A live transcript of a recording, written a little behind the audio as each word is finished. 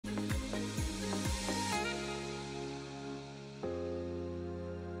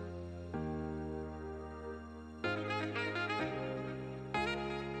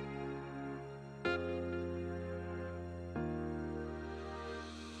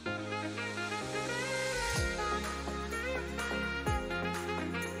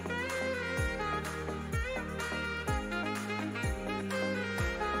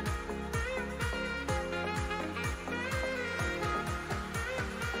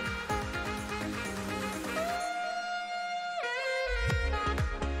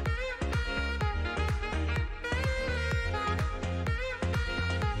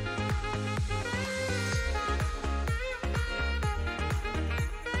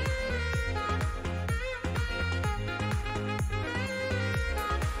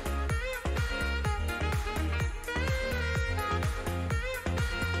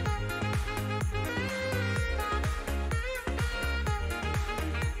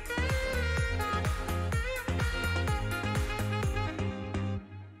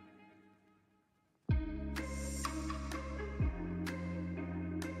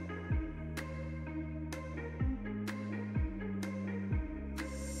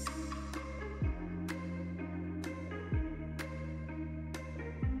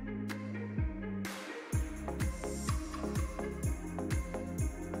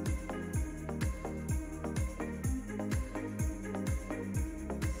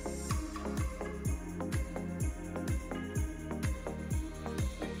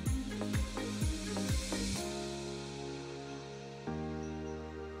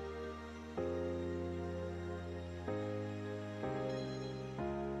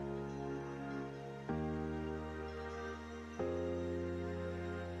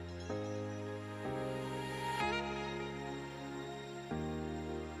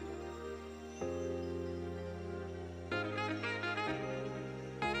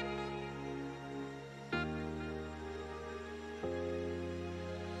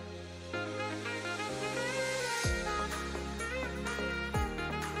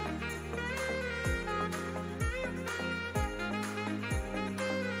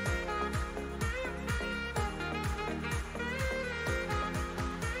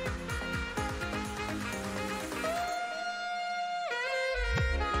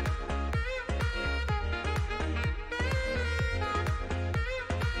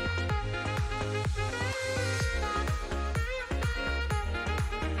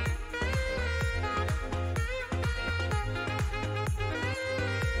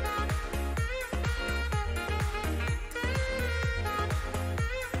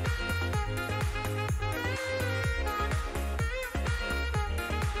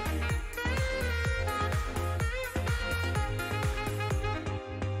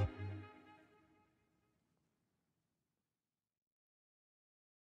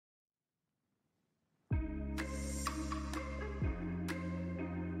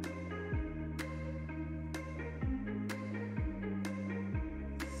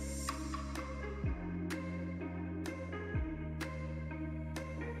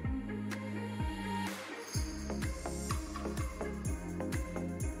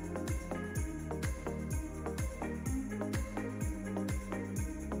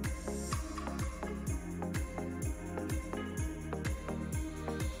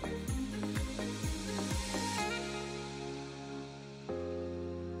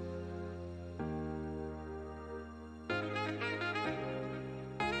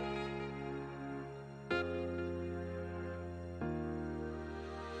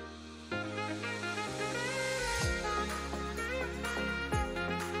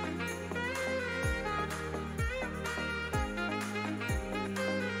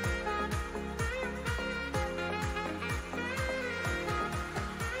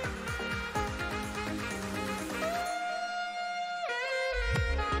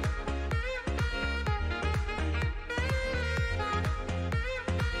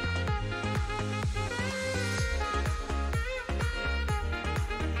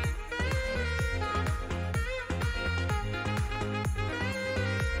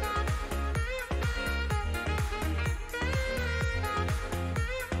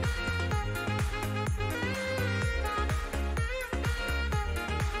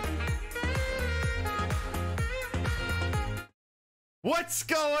What's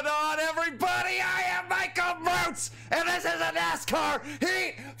going on, everybody? I am MROOTS, and this is a NASCAR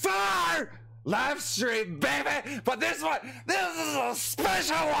Heat 4 live stream, baby. But this is a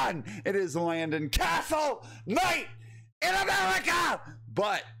special one. It is Landon Cassill night in America,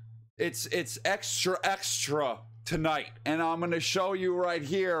 but it's extra tonight, and I'm gonna show you right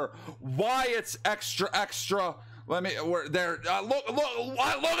here why it's extra. Look at this.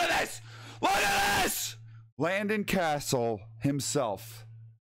 Look at this. Landon Cassill himself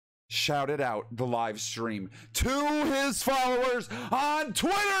shouted out the live stream to his followers on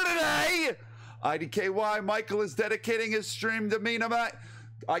Twitter today. IDKY, Michael is dedicating his stream to me tonight.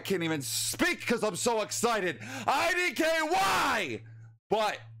 I can't even speak because I'm so excited. IDKY!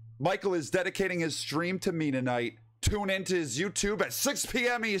 But Michael is dedicating his stream to me tonight. Tune into his YouTube at 6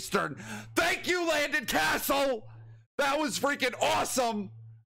 p.m. Eastern. Thank you, Landon Cassill. That was freaking awesome.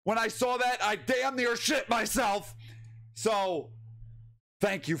 When I saw that, I damn near shit myself. So,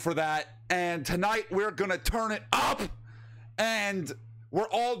 thank you for that. And tonight, we're going to turn it up. And we're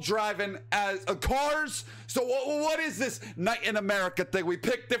all driving as cars. So, what is this Night in America thing? We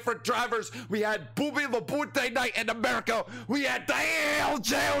picked different drivers. We had Booby Labute Night in America. We had Dale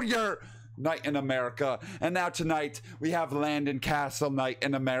Jr. Night in America. And now tonight, we have Landon Cassill Night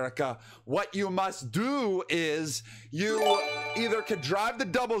in America. What you must do is you either could drive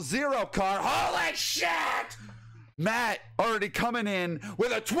the 00 car. Holy shit! Matt already coming in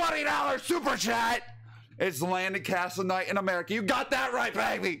with a $20 super chat. It's Landon Cassill Night in America. You got that right,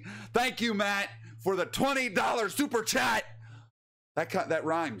 baby. Thank you, Matt, for the $20 super chat. That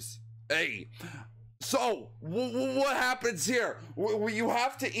rhymes. Hey. So, what happens here? You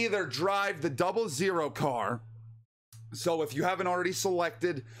have to either drive the 00 car. So, if you haven't already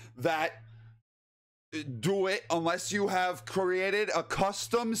selected that, do it unless you have created a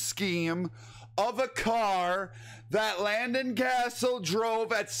custom scheme of a car that Landon Cassill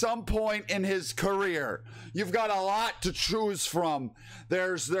drove at some point in his career. You've got a lot to choose from.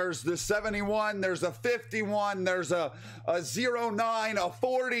 There's the 71, there's a 51, there's a 09, a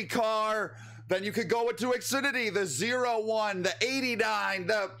 40 car. Then you could go into Xfinity, the 01, the 89,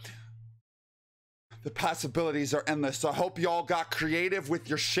 the possibilities are endless. So I hope y'all got creative with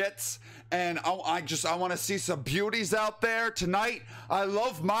your shits. And I want to see some beauties out there tonight. I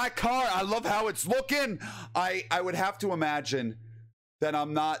love my car. I love how it's looking. I would have to imagine that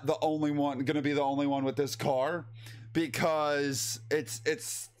I'm not the only one, gonna be the only one with this car, because it's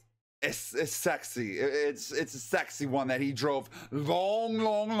sexy. It's a sexy one that he drove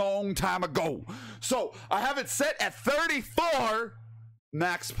long time ago. So I have it set at 34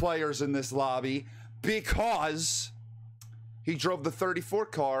 max players in this lobby because he drove the 34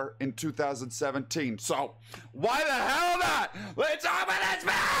 car in 2017. So why the hell not? Let's open this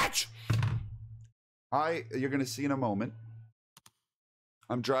match. You're gonna see in a moment.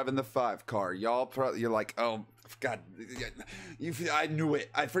 I'm driving the 5 car. You're like, oh God, I knew it.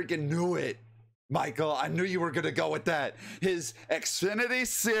 I freaking knew it. Michael, I knew you were going to go with that. His Xfinity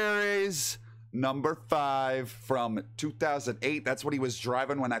Series number 5 from 2008. That's what he was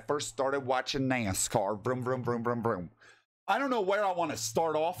driving when I first started watching NASCAR. Vroom, vroom, vroom, vroom, vroom. I don't know where I want to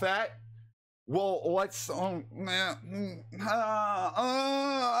start off at. Well, let's... I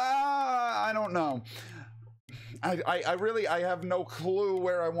don't know. I have no clue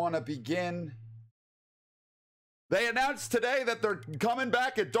where I want to begin. They announced today that they're coming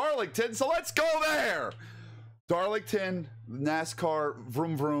back at Darlington, so let's go there. Darlington, NASCAR,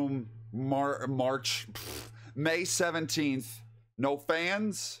 vroom vroom, March, May 17th. No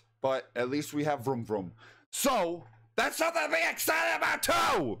fans, but at least we have vroom vroom. So, that's something to be excited about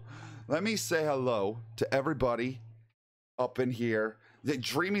too. Let me say hello to everybody up in here. The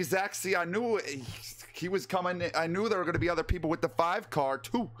Dreamy Zaxi, I knew he was coming. I knew there were going to be other people with the 5 car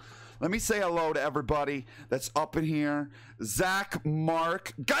too. Let me say hello to everybody that's up in here. Zach,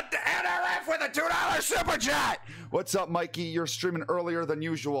 Mark, got the NRF with a $2 super chat. What's up, Mikey? You're streaming earlier than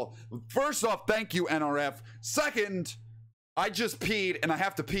usual. First off, thank you, NRF. Second, I just peed and I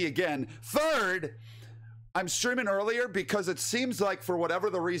have to pee again. Third, I'm streaming earlier because it seems like, for whatever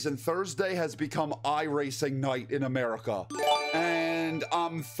the reason, Thursday has become iRacing night in America. And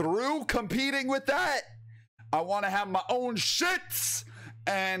I'm through competing with that. I want to have my own shits.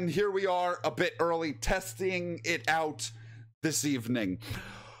 And here we are a bit early testing it out this evening.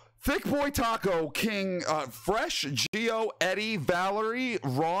 Thick Boy Taco, King, Fresh, Geo, Eddie, Valerie,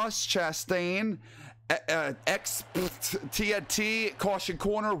 Ross, Chastain, X, TNT, Caution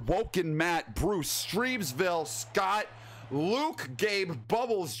Corner, Woken, Matt, Bruce, Streamsville, Scott, Luke, Gabe,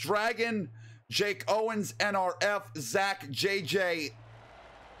 Bubbles, Dragon, Jake Owens, NRF, Zach, JJ,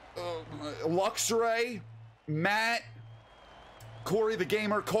 Luxray, Matt, Corey the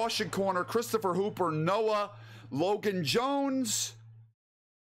Gamer, Caution Corner, Christopher Hooper, Noah, Logan Jones,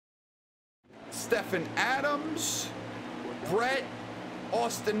 Stephen Adams, Brett,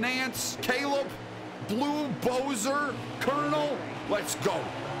 Austin Nance, Caleb, Blue Bozer, Colonel, let's go.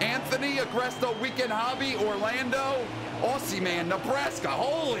 Anthony, Agresto, Weekend Hobby, Orlando, Aussie Man, Nebraska,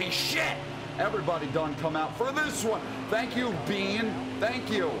 holy shit. Everybody done come out for this one. Thank you, Bean, thank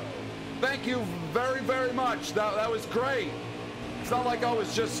you. Thank you very, very much. That was great. It's not like I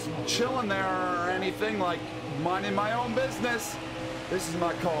was just chilling there or anything, like minding my own business. This is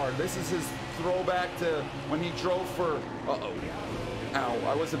my card. This is his throwback to when he drove for, uh-oh. Ow,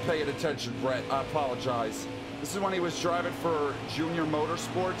 I wasn't paying attention, Brett. I apologize. This is when he was driving for Junior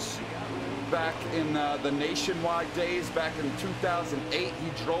Motorsports back in the Nationwide days, back in 2008.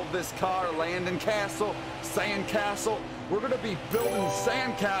 He drove this car, Landon Cassil, Sandcastle. We're going to be building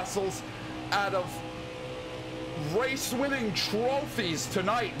sandcastles out of race-winning trophies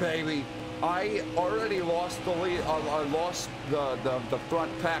tonight, baby. I already lost the lead. I lost the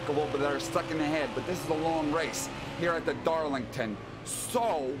front pack a little bit there, stuck in the head, but this is a long race here at the Darlington.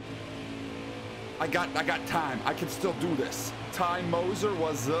 So I got time. I can still do this. Ty Moser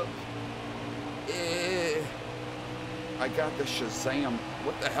was up. I got the Shazam.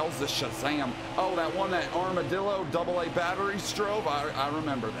 What the hell's the Shazam? Oh, that one that Armadillo AA battery strove. I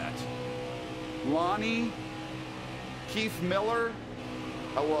remember that. Lonnie, Keith Miller,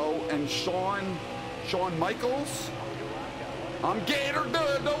 hello, and Sean Michaels. I'm Gator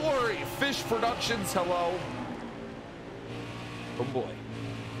Good, don't worry. Fish Productions, hello. Oh boy.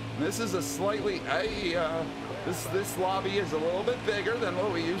 This is a slightly, this lobby is a little bit bigger than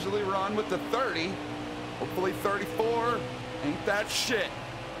what we usually run with the 30. Hopefully 34 ain't that shit.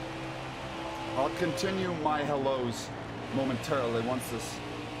 I'll continue my hellos momentarily once this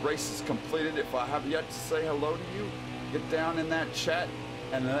race is completed. If I have yet to say hello to you, get down in that chat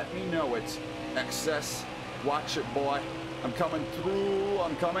and let me know it. Excess, watch it, boy. I'm coming through.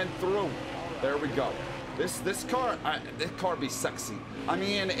 I'm coming through. There we go. This car be sexy. I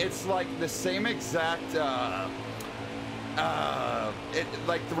mean, it's like the same exact.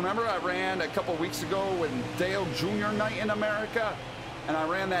 Remember I ran a couple weeks ago with Dale Jr. Night in America, and I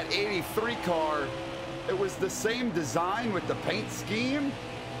ran that '83 car. It was the same design with the paint scheme.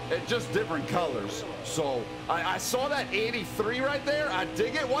 It's just different colors. So I saw that '83 right there. I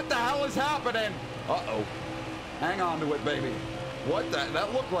dig it. What the hell is happening? Uh-oh. Hang on to it, baby. What the?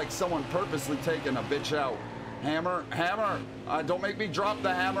 That looked like someone purposely taking a bitch out. Hammer. Don't make me drop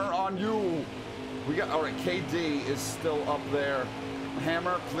the hammer on you. We got, all right, KD is still up there.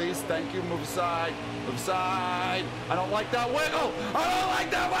 Hammer, please, thank you. Move aside. Move aside. I don't like that wiggle. I don't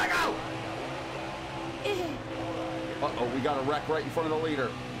like that wiggle. Uh-oh, we got a wreck right in front of the leader.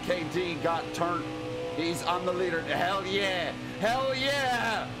 KD got turned. He's on the leader. Hell yeah. Hell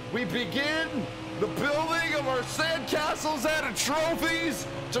yeah. We begin the building of our sandcastles and of trophies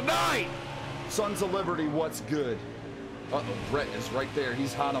tonight. Sons of Liberty, what's good? Uh-oh, Brett is right there.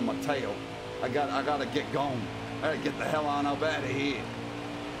 He's hot on my tail. I gotta get going. I gotta get the hell on up out of here.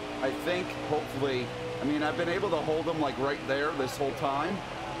 I think, hopefully, I mean, I've been able to hold him like right there this whole time.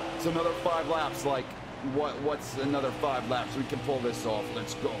 It's another 5 laps. Like, what's another 5 laps? We can pull this off.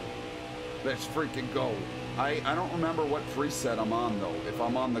 Let's go. Let's freaking go. I don't remember what preset I'm on, though. If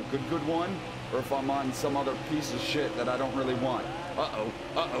I'm on the good one, or if I'm on some other piece of shit that I don't really want.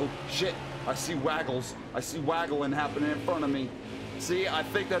 Uh-oh, shit. I see waggles. I see waggling happening in front of me. See, I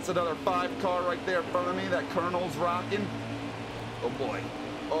think that's another 5 car right there in front of me that Colonel's rocking. Oh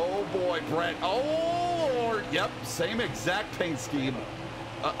boy, Brett. Oh Lord, yep, same exact paint scheme.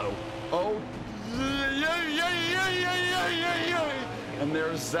 Uh-oh. Oh, yeah. And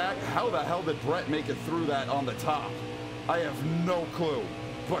there's Zach. How the hell did Brett make it through that on the top? I have no clue,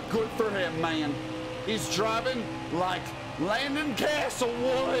 but good for him, man. He's driving like Landon Cassill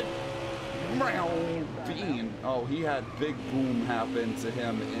would. Bean. Oh, he had big boom happen to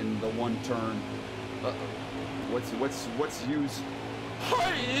him in the one turn. What's used?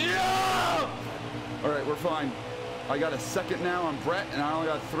 Hi-ya! All right, we're fine. I got a second now on Brett, and I only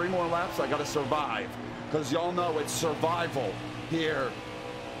got 3 more laps. I got to survive, because y'all know it's survival here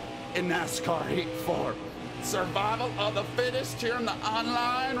in NASCAR Heat 4. Survival of the fittest here in the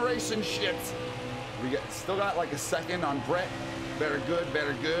online racing shits. We still got like a second on Brett. Very good.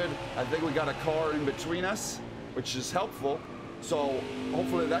 I think we got a car in between us, which is helpful. So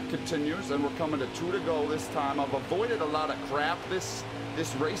hopefully that continues, and we're coming to 2 to go this time. I've avoided a lot of crap this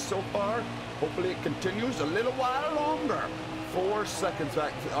race so far. Hopefully it continues a little while longer. 4 seconds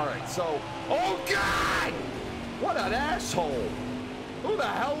back. All right, so, oh God! What an asshole! Who the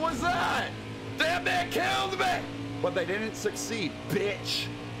hell was that? Damn, that killed me! but they didn't succeed, bitch.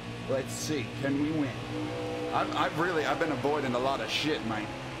 Let's see, can we win? I've been avoiding a lot of shit, man.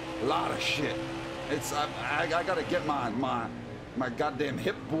 A lot of shit. I gotta get my goddamn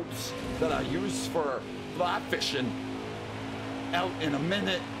hip boots that I use for fly fishing out in a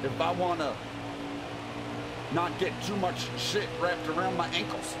minute if I wanna not get too much shit wrapped around my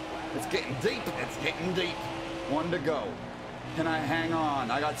ankles. It's getting deep, it's getting deep. One to go. Can I hang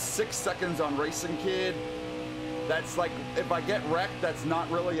on? I got 6 seconds on Racing Kid. That's like, if I get wrecked, that's not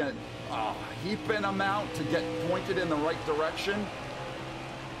really a heaping amount to get pointed in the right direction.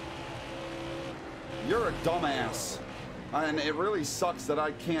 You're a dumbass. And it really sucks that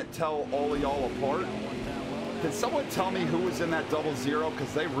I can't tell all of y'all apart. Can someone tell me who was in that 00?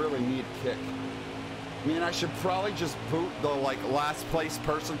 Because they really need kick. I mean, I should probably just boot the last place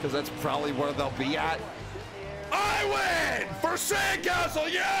person because that's probably where they'll be at. I win for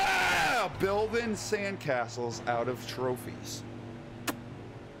Sandcastle, yeah! Building sandcastles out of trophies.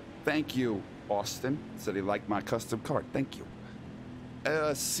 Thank you, Austin. Said he liked my custom card. Thank you.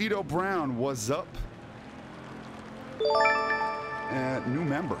 Cito Brown, what's up? New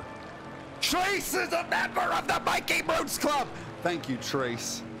member. Trace is a member of the Mikey MROOTS Club. Thank you,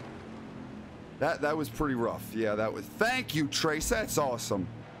 Trace. That was pretty rough. Yeah, that was. Thank you, Trace. That's awesome.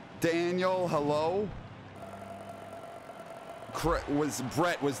 Daniel, hello. Was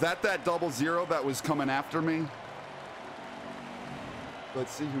that 00 that was coming after me?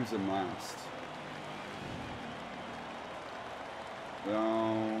 Let's see who's in last.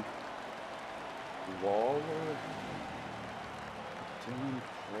 No. Waller. Dylan,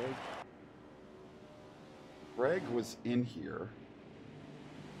 Craig. Craig was in here.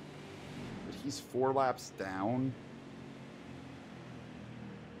 But he's 4 laps down.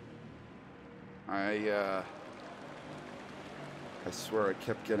 I swear I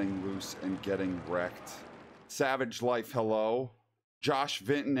kept getting loose and getting wrecked. Savage Life, hello. Josh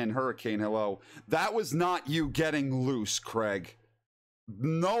Vinton and Hurricane, hello. That was not you getting loose, Craig.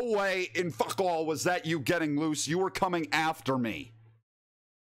 No way in fuck all was that you getting loose. You were coming after me.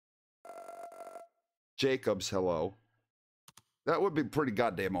 Jacobs, hello. That would be pretty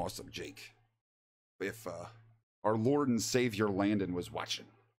goddamn awesome, Jake. If our Lord and Savior Landon was watching.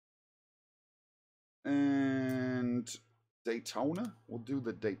 And Daytona? We'll do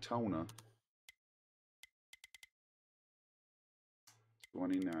the Daytona.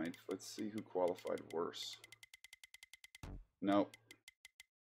 29th. Let's see who qualified worse. Nope.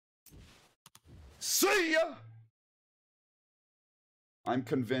 See ya! I'm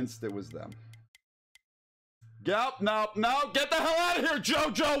convinced it was them. Yep, no, get the hell out of here,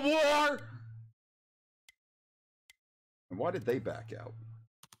 JoJo War! And why did they back out?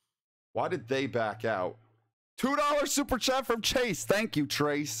 Why did they back out? $2 super chat from Chase. Thank you,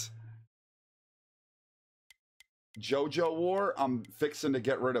 Trace. JoJo War, I'm fixing to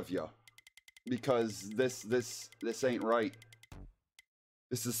get rid of you. Because this ain't right.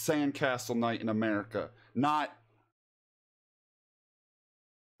 This is Sandcastle night in America. Not...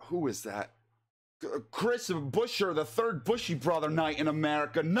 Who is that? Chris Busher, the third Bushy brother night in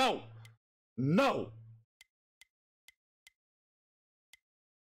America. No! No!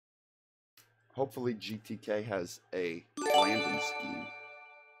 Hopefully GTK has a landing scheme.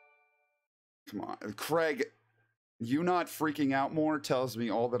 Come on. Craig, you not freaking out more tells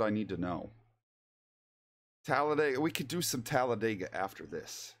me all that I need to know. Talladega. We could do some Talladega after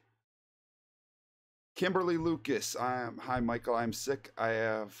this. Kimberly Lucas. Hi, Michael. I'm sick.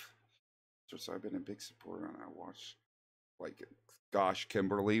 So I've been a big supporter and I watch like it. Gosh,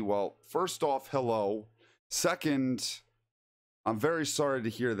 Kimberly. Well, first off, hello. Second, I'm very sorry to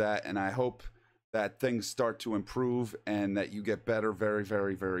hear that, and I hope that things start to improve and that you get better very,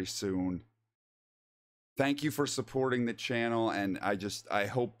 very, very soon. Thank you for supporting the channel, and I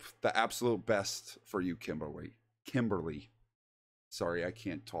hope the absolute best for you, Kimberly. Kimberly. Sorry, I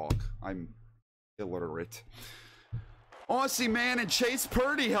can't talk. I'm illiterate. Aussie Man and Chase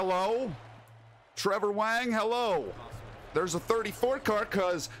Purdy, hello. Trevor Wang, hello. There's a 34 car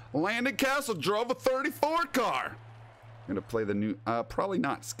because Landon Cassil drove a 34 car. I'm gonna play the new, probably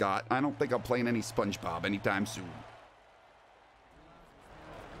not, Scott. I don't think I'm playing any SpongeBob anytime soon.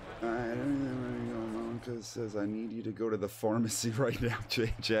 It says I need you to go to the pharmacy right now,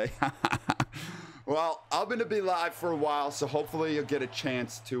 JJ. Well, I'm gonna be live for a while, so hopefully you'll get a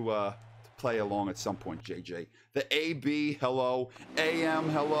chance to play along at some point, JJ. The AB, hello. AM,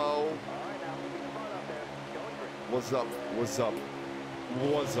 hello. What's up? What's up?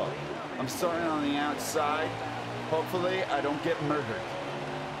 What's up? I'm starting on the outside. Hopefully I don't get murdered.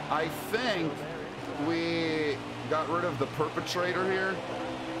 I think we got rid of the perpetrator here.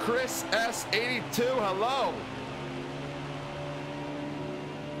 Chris S82, hello.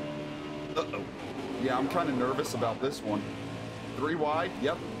 Uh-oh. Yeah, I'm kind of nervous about this one. 3 wide.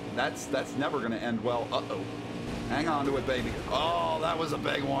 Yep. That's never going to end well. Uh-oh. Hang on to it, baby. Oh, that was a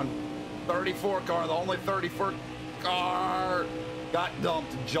big one. 34 car, the only 34 car got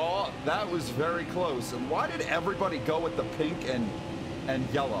dumped. Jaw, that was very close. And why did everybody go with the pink and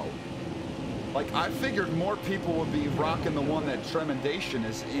yellow? Like, I figured more people would be rocking the one that Tremendation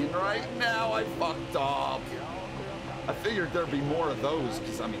is in right now. I fucked up. I figured there'd be more of those,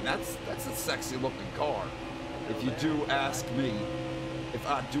 because, I mean, that's a sexy-looking car, if you do ask me, if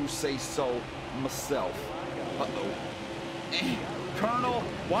I do say so myself. Uh-oh. Colonel,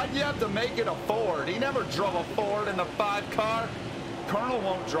 why'd you have to make it a Ford? He never drove a Ford in the 5 car. Colonel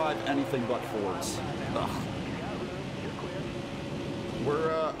won't drive anything but Fords. Ugh.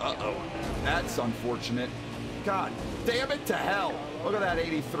 We're, uh-oh. That's unfortunate. God damn it to hell. Look at that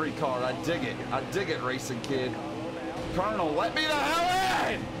 83 car. I dig it. I dig it, racing kid. Colonel, let me the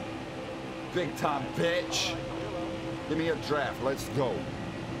hell in! Big time bitch. Give me a draft. Let's go.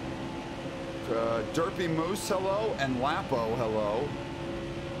 Derpy Moose, hello. And Lapo, hello.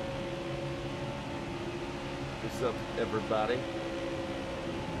 What's up, everybody?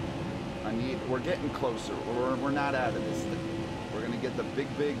 We're getting closer. We're not out of this thing. We're gonna get the big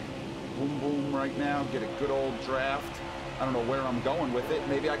boom boom right now. Get a good old draft. I don't know where I'm going with it.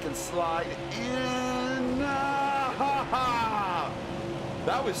 Maybe I can slide in.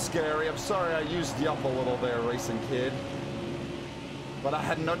 That was scary. I'm sorry I used you up a little there, racing kid. But I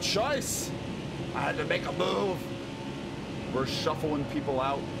had no choice. I had to make a move. We're shuffling people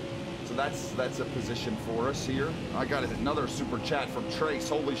out. So that's a position for us here. I got another super chat from Trace.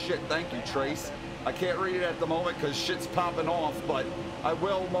 Holy shit, thank you, Trace. I can't read it at the moment because shit's popping off, but I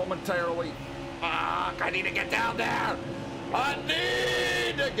will momentarily. I need to get down there. I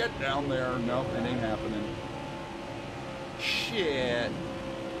need to get down there. Nope, it ain't happening. Shit.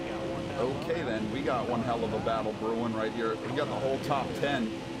 Okay then, we got one hell of a battle brewing right here. We got the whole top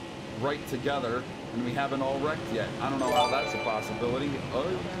 10 right together, and we haven't all wrecked yet. I don't know how that's a possibility. Oh,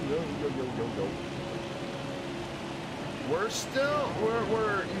 yo.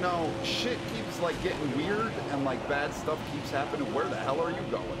 We're you know, shit keeps like getting weird and like bad stuff keeps happening. Where the hell are you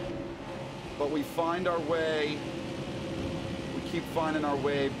going? But we find our way, we keep finding our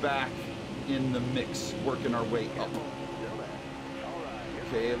way back in the mix, working our way up.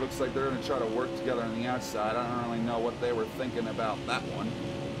 Okay, it looks like they're gonna try to work together on the outside. I don't really know what they were thinking about that one.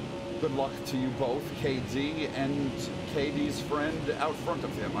 Good luck to you both, KD and KD's friend out front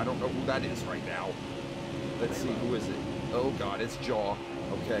of him. I don't know who that is right now. Let's see, who is it? Oh God, it's Jaw.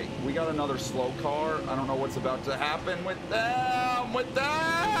 Okay, we got another slow car. I don't know what's about to happen with them,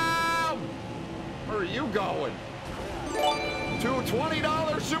 Where are you going? To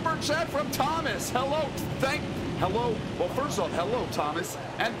 $20 super chat from Thomas. Hello, hello. Well, first off, hello, Thomas.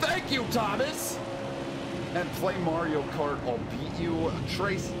 And thank you, Thomas. And play Mario Kart, I'll beat you.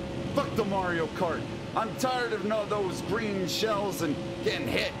 Trace, fuck the Mario Kart. I'm tired of those green shells and getting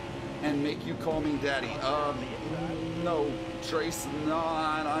hit and make you call me daddy. No, Trace, no,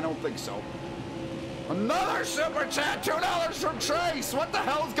 I don't think so. Another super chat, $2 from Trace. What the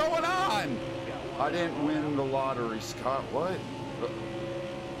hell's going on? I didn't win the lottery, Scott. What?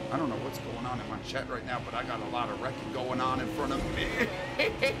 I don't know what's going on in my chat right now, but I got a lot of wrecking going on in front of me.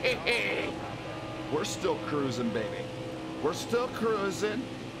 We're still cruising, baby. We're still cruising.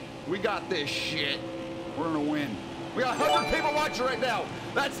 We got this shit. We're gonna win. We got 100 people watching right now.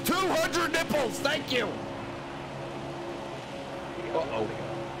 That's 200 nipples. Thank you. Uh-oh.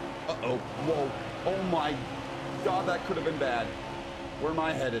 Uh-oh. Whoa. Oh my God, that could have been bad. Where am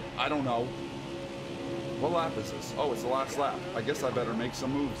I headed? I don't know. What lap is this? Oh, it's the last lap. I guess I better make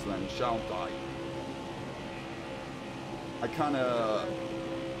some moves then, shan't I? I kind of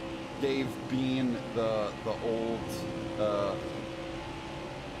gave Bean the old,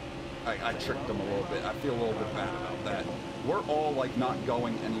 I tricked him a little bit. I feel a little bit bad about that. We're all like not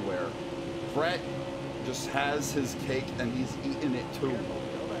going anywhere. Brett just has his cake and he's eating it too.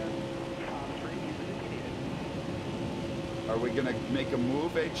 Are we gonna make a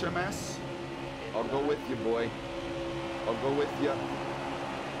move, HMS? I'll go with you, boy. I'll go with you.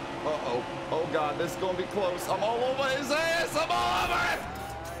 Uh-oh. Oh, God, this is going to be close. I'm all over his ass. I'm all over it.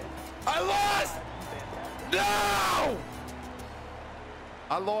 I lost. No!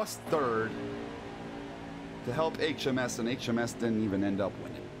 I lost third to help HMS, and HMS didn't even end up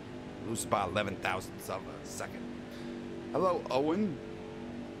winning. Lose by 11 thousandths of a second. Hello, Owen.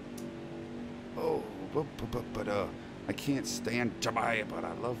 Oh, but I can't stand Jabaya, but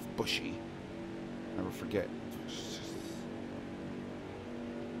I love Bushy. Never forget.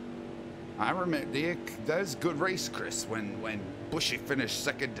 I remember that was a good race, Chris. When Bushy finished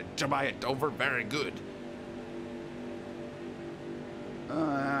second to Jemai at Dover, very good.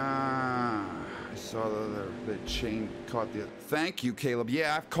 I saw the chain caught the. Thank you, Caleb.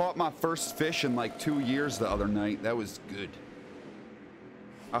 Yeah, I've caught my first fish in like 2 years the other night. That was good.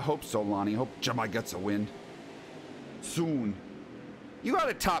 I hope so, Lonnie. I hope Jemai gets a win soon. You got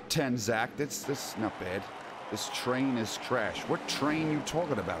a top 10, Zach. That's not bad. This train is trash. What train you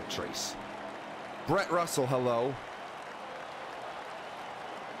talking about, Trace? Brett Russell, hello.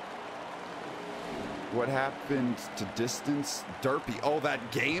 What happened to distance? Derpy. Oh,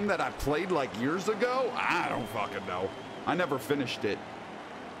 that game that I played like years ago? I don't fucking know. I never finished it.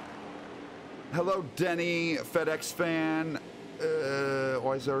 Hello, Denny, FedEx fan.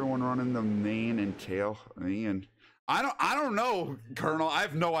 Why is everyone running the mane and tail? Man, I don't know, Colonel. I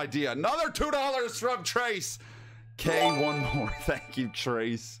have no idea. Another $2 from Trace. K, one more. Thank you,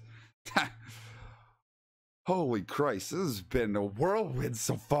 Trace. Holy Christ, this has been a whirlwind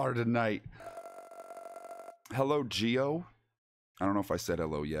so far tonight. Hello, Geo. I don't know if I said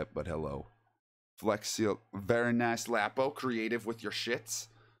hello yet, but hello. Flexil, very nice Lapo, creative with your shits.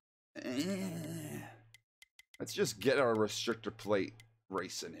 Let's just get our restrictor plate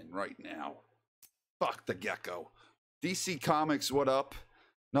racing in right now. Fuck the gecko. DC Comics, what up?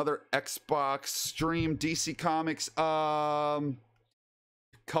 Another Xbox stream. DC Comics,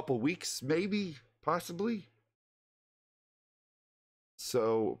 couple weeks, maybe, possibly.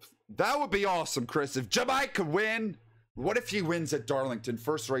 So that would be awesome, Chris. If Jemai could win, what if he wins at Darlington?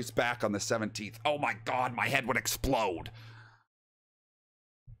 First race back on the 17th. Oh my God, my head would explode.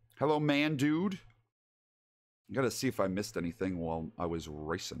 Hello, man, dude. I gotta see if I missed anything while I was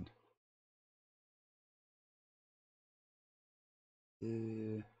racing.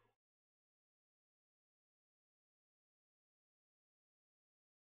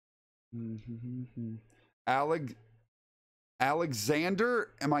 Alexander,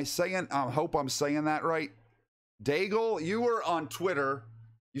 am I saying? I hope I'm saying that right. Daigle, you were on Twitter.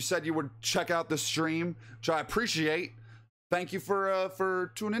 You said you would check out the stream, which I appreciate. Thank you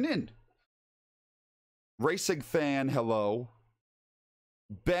for tuning in. Racing fan, hello.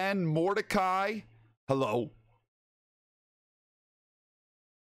 Ben Mordecai, hello.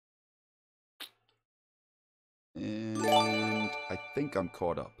 And I think I'm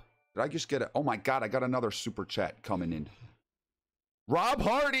caught up. Did I just get it? Oh my God, I got another super chat coming in. Rob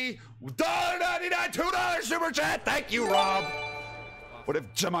Hardy, $1.99, $2 super chat. Thank you, Rob. What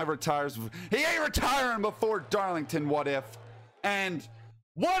if Jemai retires? He ain't retiring before Darlington, what if? And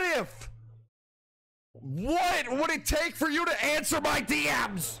what if? What would it take for you to answer my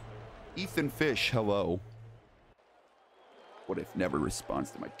DMs? Ethan Fish, hello. What if never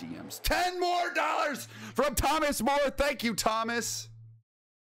responds to my DMs? $10 more from Thomas Moore. Thank you, Thomas.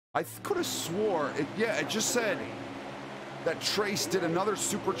 I could have swore, it just said that Trace did another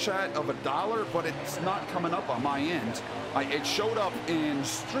super chat of $1, but it's not coming up on my end. It showed up in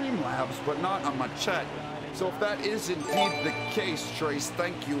Streamlabs, but not on my chat. So if that is indeed the case, Trace,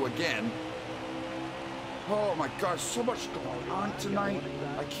 thank you again. Oh my God, so much going on tonight.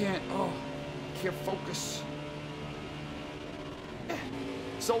 I can't focus.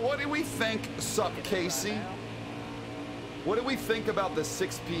 So what do we think, sup, Casey? What do we think about the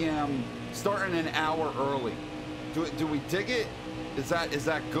 6 p.m. starting an hour early? Do we dig it? Is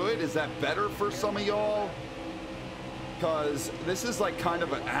that good? Is that better for some of y'all? Because this is like kind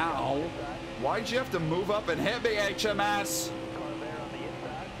of an ow. Why'd you have to move up and hit me, HMS?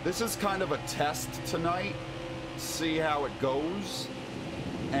 This is kind of a test tonight. See how it goes.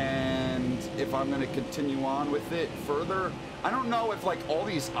 And if I'm going to continue on with it further. I don't know if like all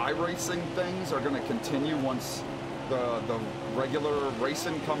these iRacing things are going to continue once the regular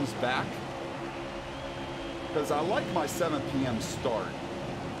racing comes back. Because I like my 7 p.m. start.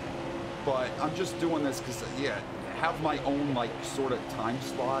 But I'm just doing this because, yeah, have my own like sort of time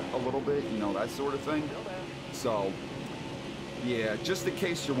slot a little bit, you know, that sort of thing. So, yeah, just in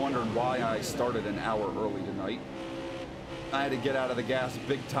case you're wondering why I started an hour early tonight. I had to get out of the gas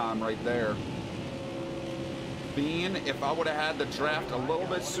big time right there. Bean, if I would have had the draft a little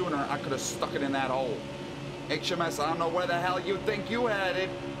bit sooner, I could have stuck it in that hole. HMS, I don't know where the hell you think you had it.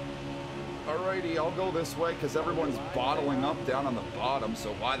 Alrighty, I'll go this way because everyone's bottling up down on the bottom,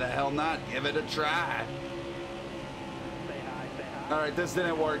 so why the hell not? Give it a try. Alright, this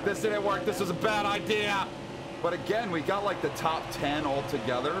didn't work. This didn't work. This was a bad idea. But again, we got like the top 10 all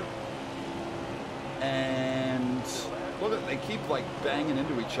together. And look at, they keep like banging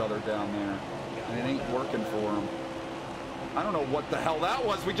into each other down there. And it ain't working for them. I don't know what the hell that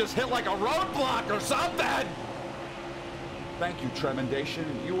was. We just hit like a roadblock or something. Thank you, Tremendation.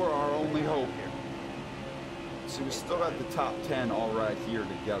 You are our only hope. See, we still got the top 10 all right here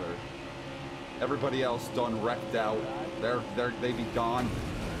together. Everybody else done wrecked out. They be gone.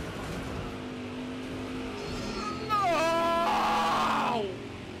 No!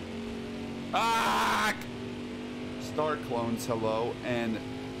 Ah! Star Clones, hello. And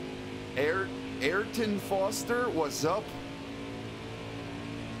Ayrton Foster, what's up?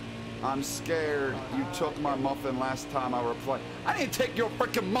 I'm scared you took my muffin last time I replied. I didn't take your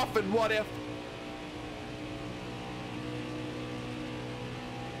freaking muffin, what if?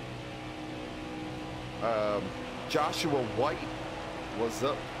 Joshua White, what's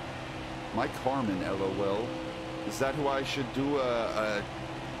up? Mike Harmon, LOL. Is that who I should do a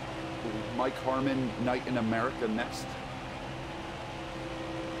Mike Harmon Night in America next?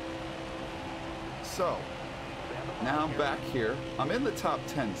 So, now I'm back here. I'm in the top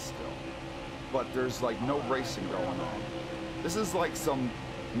 10 still, but there's like no racing going on. This is like some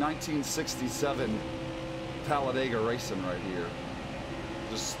 1967 Talladega racing right here.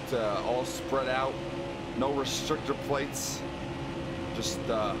 Just all spread out, no restrictor plates, just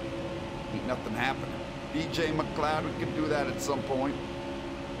ain't nothing happening. BJ McLeod, we could do that at some point.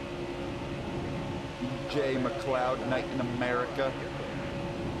 BJ McLeod, Night in America.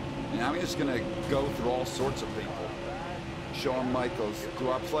 And I'm just gonna go through all sorts of people. Shawn Michaels,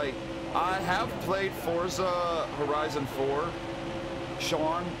 do I play? I have played Forza Horizon 4.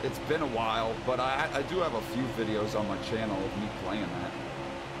 Sean, it's been a while, but I do have a few videos on my channel of me playing that.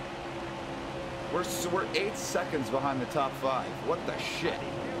 We're 8 seconds behind the top 5. What the shit?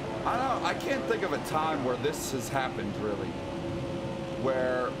 I can't think of a time where this has happened, really.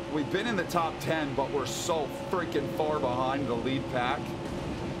 Where we've been in the top 10, but we're so freaking far behind the lead pack.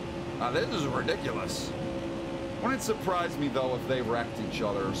 This is ridiculous. Wouldn't surprise me, though, if they wrecked each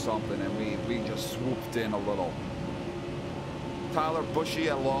other or something and we just swooped in a little. Tyler Bushy,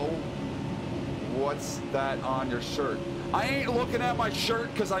 hello. What's that on your shirt? I ain't looking at my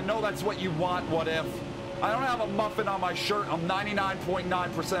shirt because I know that's what you want, what if? I don't have a muffin on my shirt. I'm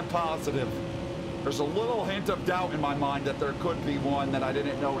 99.9% positive. There's a little hint of doubt in my mind that there could be one that I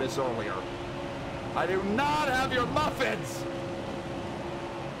didn't notice earlier. I do not have your muffins!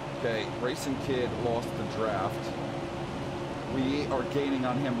 Okay, Racing Kid lost the draft. We are gaining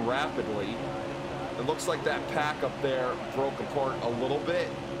on him rapidly. It looks like that pack up there broke apart a little bit.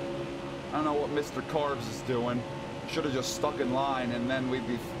 I don't know what Mr. Carbs is doing. Should have just stuck in line and then we'd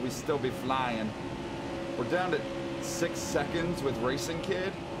still be flying. We're down to 6 seconds with Racing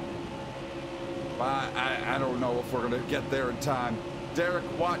Kid. I don't know if we're gonna get there in time. Derek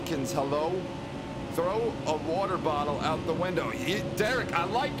Watkins, hello. Throw a water bottle out the window. Derek, I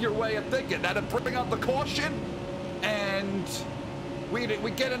like your way of thinking. That'd bring up the caution, and we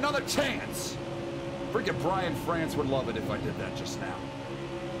get another chance. Freaking Brian France would love it if I did that just now.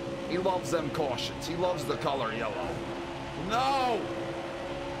 He loves them cautions. He loves the color yellow. No!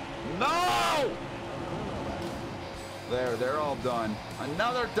 No! There, they're all done.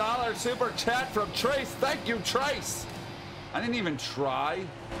 Another $1 super chat from Trace. Thank you, Trace. I didn't even try.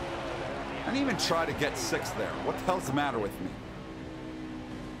 I didn't even try to get 6 there. What the hell's the matter with me?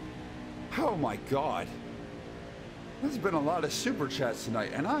 Oh my God. There's been a lot of super chats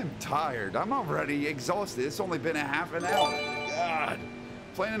tonight, and I'm tired. I'm already exhausted. It's only been a half an hour. God.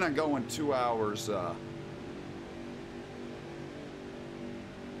 Planning on going 2 hours.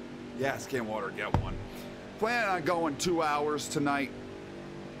 Yeah, skin water, get one. Planning on going 2 hours tonight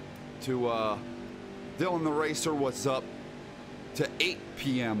to Dylan the Racer, what's up, to 8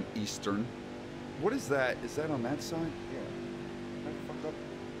 p.m. Eastern. What is that? Is that on that side? Yeah. Did I fuck up?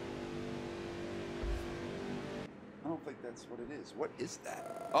 I don't think that's what it is. What is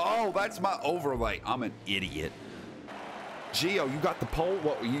that? Oh, that's my overlay. I'm an idiot. Gio, you got the pole?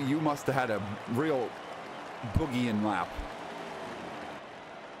 What, you must have had a real boogieing lap.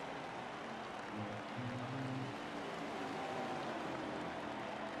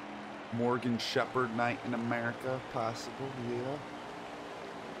 Morgan Shepherd Night in America, possible, yeah.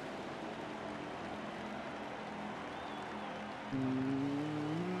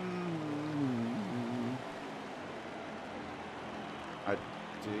 I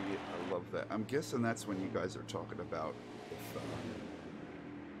dig it. I love that. I'm guessing that's when you guys are talking about if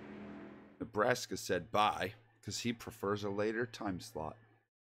Nebraska said bye because he prefers a later time slot.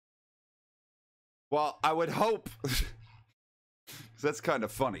 Well, I would hope. That's kind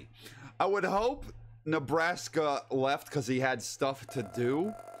of funny. I would hope Nebraska left because he had stuff to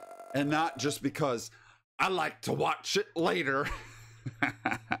do and not just because I like to watch it later.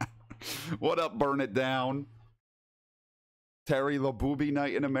 What up, Burn It Down? Terry LaBooby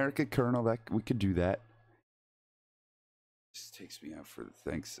Night in America, Colonel, that we could do that. Just takes me out for the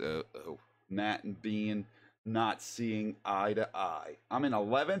thanks. Matt and Bean not seeing eye to eye. I'm in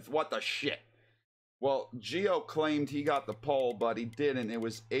 11th. What the shit? Well, Gio claimed he got the pole, but he didn't. It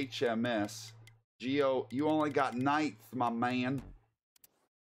was HMS. Gio, you only got 9th, my man.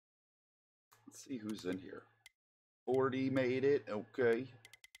 Let's see who's in here. 40 made it. Okay.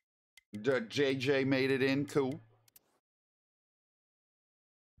 JJ made it in. Cool.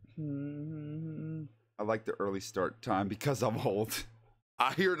 I like the early start time because I'm old.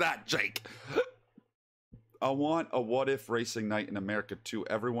 I hear that, Jake. I want a what if racing night in America too.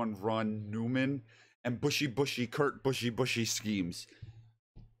 Everyone run Newman and bushy Kurt bushy schemes.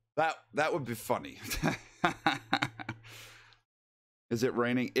 That would be funny. Is it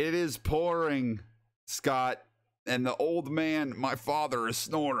raining? It is pouring, Scott, and the old man, my father, is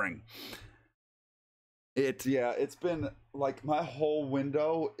snoring. It's been like my whole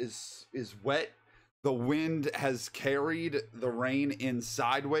window is wet. The wind has carried the rain in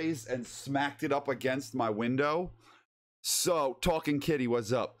sideways and smacked it up against my window. So, Talking Kitty,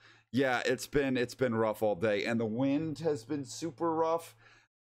 what's up? Yeah, it's been rough all day, and the wind has been super rough.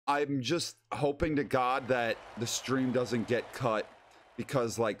 I'm just hoping to God that the stream doesn't get cut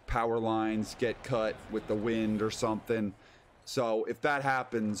because like power lines get cut with the wind or something. So if that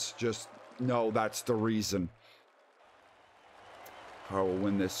happens, just know that's the reason. I will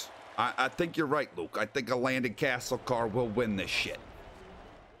win this. I think you're right, Luke. I think a Landon Cassil car will win this shit.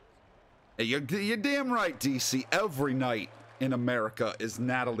 Hey, you're damn right, DC. Every night in America is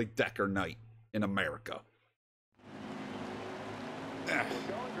Natalie Decker night in America.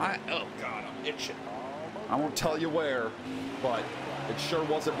 Oh God, I'm itching. I won't tell you where, but it sure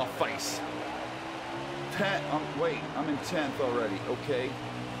wasn't my face. Wait, I'm in 10th already. Okay.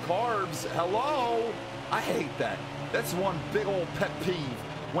 Carbs, hello. I hate that. That's one big old pet peeve.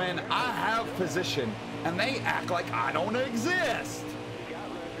 When I have position and they act like I don't exist.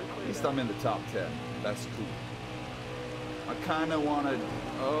 At least I'm in the top 10. That's cool. I kind of want to...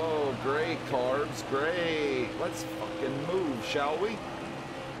 Oh, great, Carbs. Great. Let's fucking move, shall we?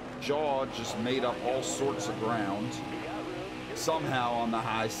 Jaw just made up all sorts of ground. Somehow on the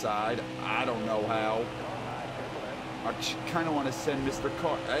high side. I don't know how. I kind of want to send Mr.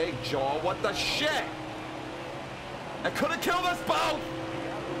 Car... Hey, Jaw, what the shit? I could have killed us both!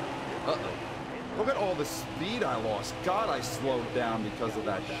 Uh-oh. Look at all the speed I lost. God, I slowed down because of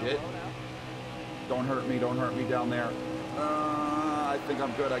that shit. Don't hurt me down there. I think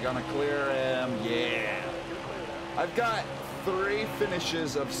I'm good. I gotta clear him. Yeah. I've got 3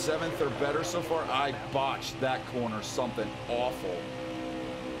 finishes of 7th or better so far. I botched that corner something awful.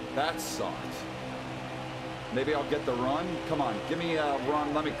 That sucked. Maybe I'll get the run. Come on, give me a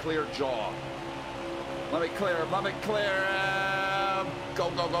run. Let me clear Jaw. Let me clear him. Let me clear him. Go,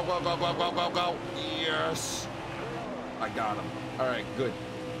 go, go, go, go, go, go, go, go. Yes. I got him. All right, good.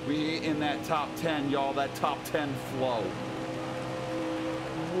 We in that top 10, y'all. That top 10 flow.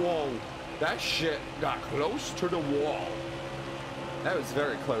 Whoa. That shit got close to the wall. That was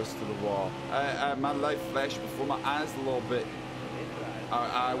very close to the wall. My life flashed before my eyes a little bit.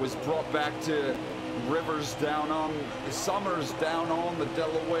 I was brought back to rivers down on, summers down on the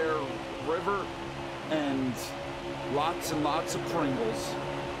Delaware River, and lots of Pringles.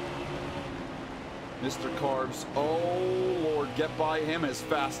 Mr. Carbs, oh Lord, get by him as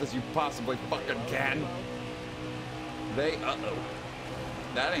fast as you possibly fucking can. Uh-oh.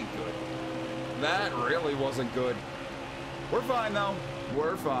 That ain't good. That really wasn't good. We're fine though.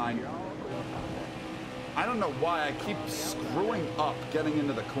 We're fine. I don't know why I keep screwing up getting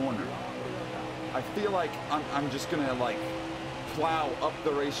into the corner. I feel like I'm just gonna like plow up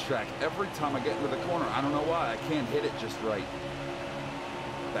the racetrack every time I get into the corner. I don't know why. I can't hit it just right.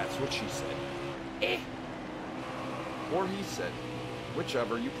 That's what she said. Eh. Or he said.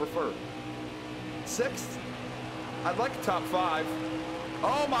 Whichever you prefer. 6th? I'd like a top 5.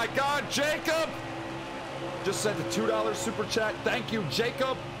 Oh my God, Jacob! Just sent a $2 super chat. Thank you,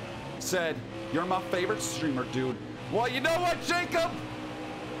 Jacob. Said, you're my favorite streamer, dude. Well, you know what, Jacob?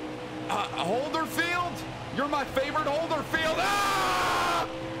 Holderfield? You're my favorite Holderfield. Ah!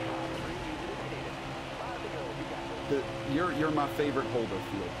 You're my favorite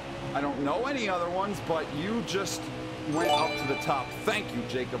Holderfield. I don't know any other ones, but you just went up to the top. Thank you,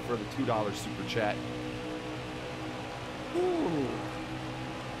 Jacob, for the $2 super chat. Ooh.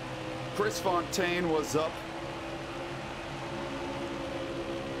 Chris Fontaine was up.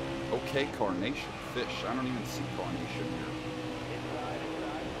 Okay, Carnation Fish. I don't even see Carnation here.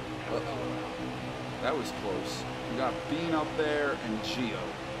 Uh-oh. That was close. We got Bean up there and Gio.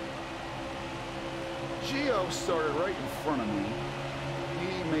 Gio started right in front of me.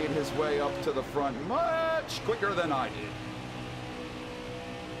 He made his way up to the front much quicker than I did.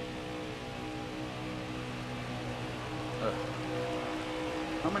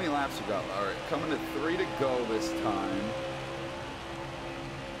 many laps we got? All right, coming to 3 to go this time.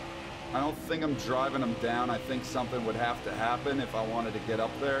 I don't think I'm driving them down. I think something would have to happen if I wanted to get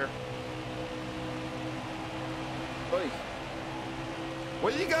up there. Hey,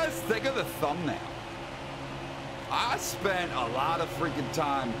 what do you guys think of the thumbnail? I spent a lot of freaking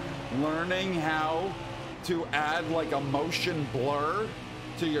time learning how to add like a motion blur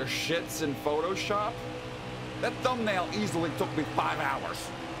to your shits in Photoshop. That thumbnail easily took me 5 hours.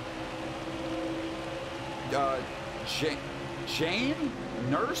 Jane?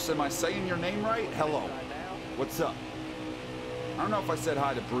 Nurse? Am I saying your name right? Hello. What's up? I don't know if I said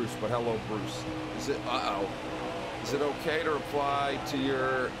hi to Bruce, but hello, Bruce. Is it, is it okay to reply to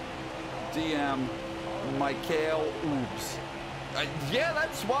your DM, Michael Oops? Yeah,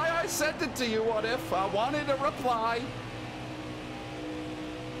 that's why I sent it to you, what if? I wanted a reply.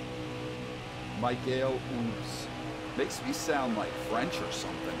 Michael Oops. Makes me sound like French or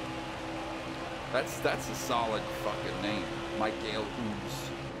something. That's a solid fucking name. Michael Oops.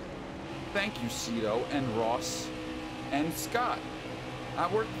 Thank you, Cito and Ross and Scott.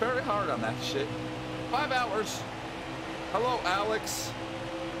 I worked very hard on that shit. 5 hours. Hello, Alex.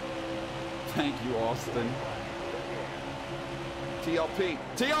 Thank you, Austin. TLP.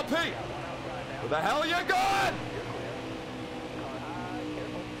 TLP! Where the hell are you going?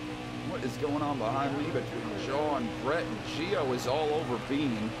 What is going on behind me between Joe and Brett and Gio is all over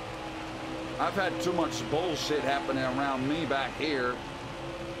Bean. I've had too much bullshit happening around me back here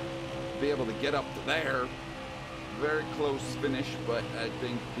to be able to get up to there. Very close finish, but I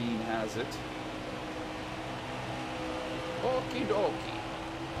think Bean has it. Okie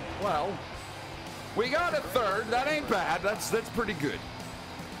dokie. Well, we got a third. That ain't bad. That's pretty good.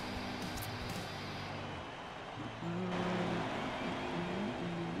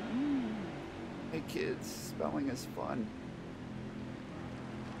 Hey kids, spelling is fun.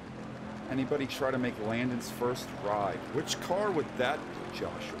 Anybody try to make Landon's first ride? Which car would that be,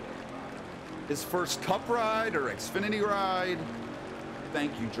 Joshua? His first Cup ride or Xfinity ride?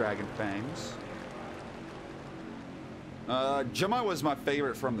 Thank you, Dragon Fangs. Gemma was my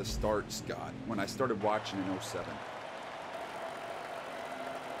favorite from the start, Scott, when I started watching in 07.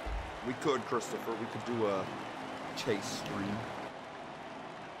 We could, Christopher, we could do a chase stream.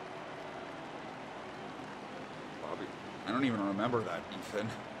 Bobby, I don't even remember that, Ethan.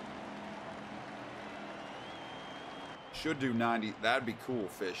 Should do 90, that'd be cool,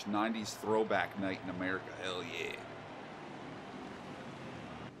 Fish. 90s throwback night in America, hell yeah.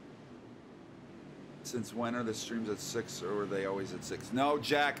 Since when are the streams at 6 or are they always at 6? No,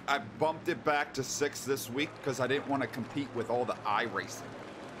 Jack, I bumped it back to 6 this week because I didn't want to compete with all the iRacing.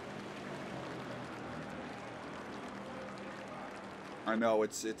 I know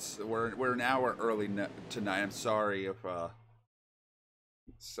we're an hour early tonight. I'm sorry if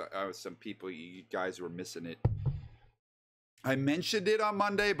some people, you guys were missing it. I mentioned it on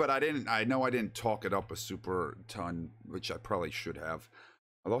Monday, but I know I didn't talk it up a super ton, which I probably should have.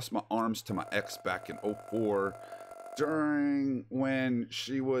 I lost my arms to my ex back in 04 during when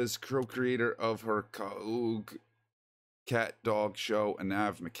she was co-creator of her Kaug cat dog show and now I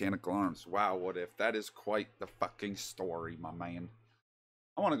have mechanical arms. Wow, what if? That is quite the fucking story, my man.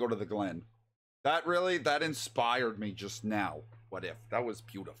 I want to go to the Glen. That inspired me just now. What if? That was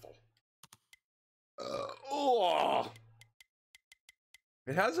beautiful. Oh.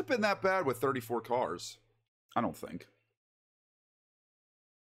 It hasn't been that bad with 34 cars. I don't think.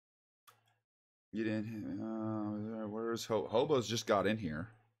 You didn't. Where's Hobo's just got in here.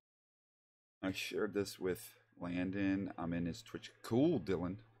 I shared this with Landon. I'm in his Twitch. Cool,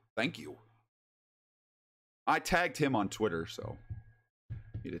 Dylan. Thank you. I tagged him on Twitter, so.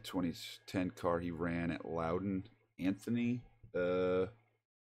 He had a 2010 car he ran at Loudon. Anthony.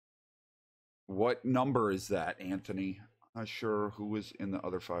 What number is that, Anthony? I'm not sure who was in the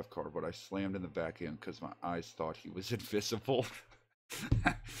other 5 car, but I slammed in the back end because my eyes thought he was invisible.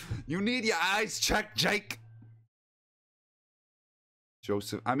 You need your eyes checked, Jake.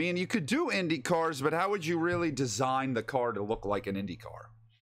 Joseph, I mean, you could do Indy cars, but how would you really design the car to look like an Indy car?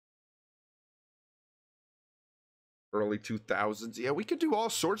 Early 2000s. Yeah, we could do all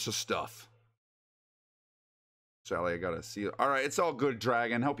sorts of stuff. Sally, I gotta see it. All right, it's all good,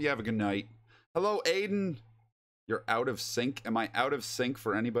 Dragon. Hope you have a good night. Hello, Aiden. You're out of sync. Am I out of sync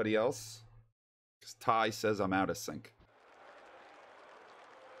for anybody else? Because Ty says I'm out of sync.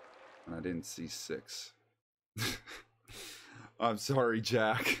 And I didn't see 6. I'm sorry,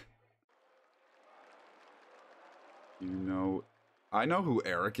 Jack. You know, I know who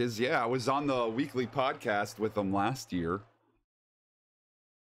Eric is. Yeah, I was on the weekly podcast with him last year.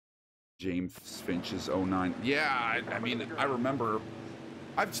 James Finch's 09. Yeah, I mean, I remember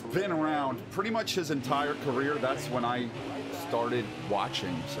I've been around pretty much his entire career. That's when I started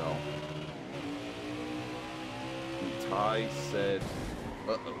watching, so. Ty said,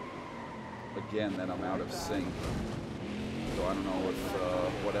 again, that I'm out of sync. So I don't know if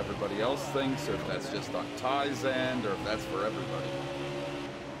what everybody else thinks, or if that's just on Ty's end, or if that's for everybody.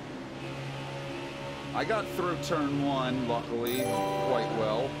 I got through turn 1, luckily, quite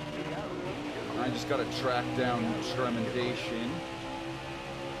well. I just got to track down Tremendation.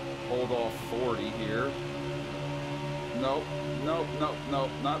 Hold off 40 here. Nope, nope, nope, nope,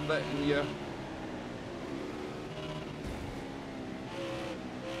 not letting you.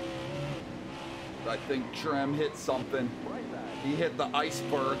 I think Trem hit something. He hit the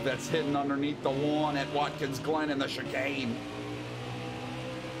iceberg that's hidden underneath the lawn at Watkins Glen in the chicane.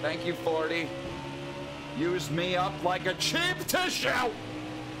 Thank you, 40. Used me up like a cheap tissue.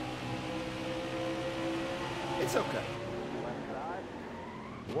 It's okay.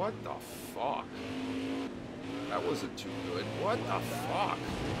 What the fuck? That wasn't too good. What the fuck?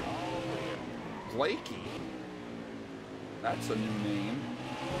 Blakey. That's a new name.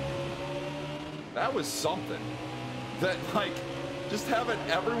 That was something. That, like, just having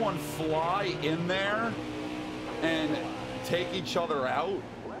everyone fly in there and take each other out,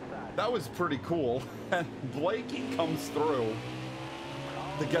 that was pretty cool. And Blakey comes through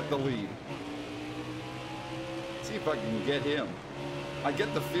to get the lead. Let's see if I can get him. I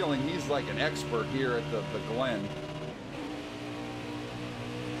get the feeling he's like an expert here at the Glen.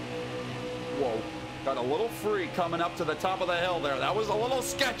 Whoa, got a little free coming up to the top of the hill there. That was a little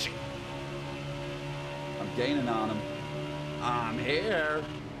sketchy. I'm gaining on him. I'm here.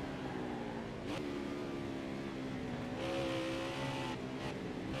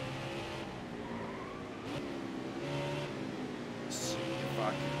 Let's see if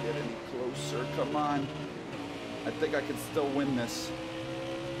I can get any closer. Come on. I think I can still win this.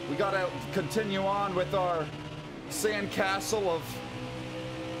 We gotta continue on with our sandcastle of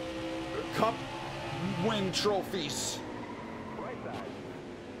cup win trophies.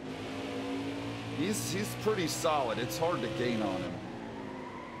 He's pretty solid. It's hard to gain on him.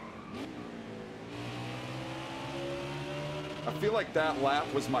 I feel like that lap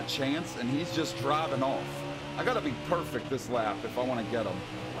was my chance, and he's just driving off. I gotta be perfect this lap if I want to get him.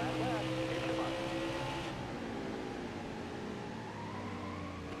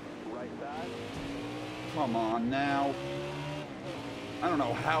 Come on now. I don't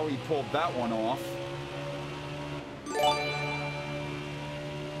know how he pulled that one off.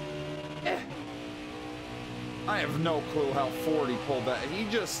 I have no clue how 40 pulled that. He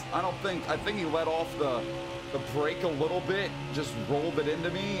just, I think he let off the brake a little bit, just rolled it into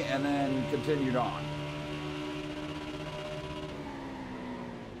me, and then continued on.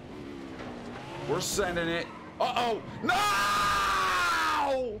 We're sending it. Uh-oh!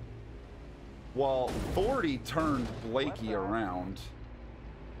 No! Well, 40 turned Blakey around.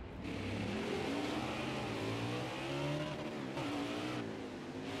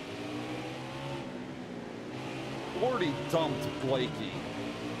 Forty dumped Blakey.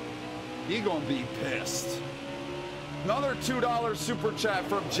 He gonna be pissed. Another $2 super chat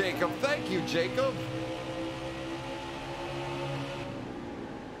from Jacob. Thank you, Jacob.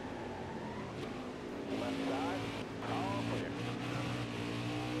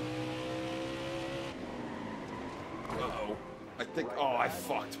 Uh-oh. I think, oh, I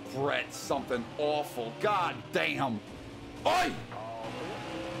fucked Brett something awful. God damn. Oi!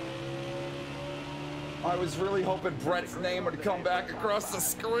 I was really hoping Brett's name would come back across the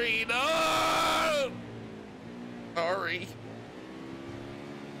screen. Oh! Sorry.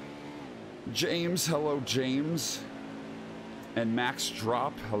 James, hello, James. And Max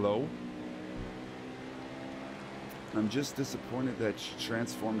Drop, hello. I'm just disappointed that she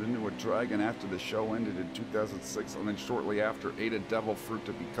transformed into a dragon after the show ended in 2006, and then shortly after ate a devil fruit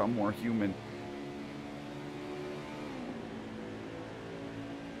to become more human.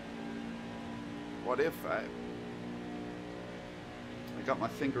 What if I got my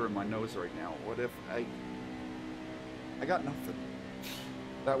finger in my nose right now. What if I got nothing.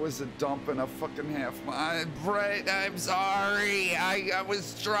 That was a dump and a fucking half. Brett, I'm sorry. I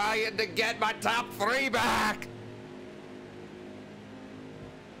was trying to get my top 3 back.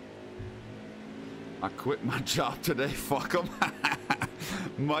 I quit my job today. Fuck 'em.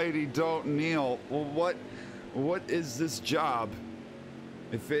 Mighty don't kneel. Well, what is this job?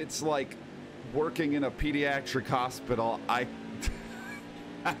 If it's like working in a pediatric hospital,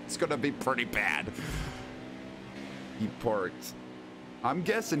 it's gonna be pretty bad. He parked. I'm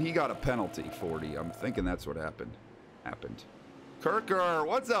guessing he got a penalty, 40. I'm thinking that's what happened. Kirker,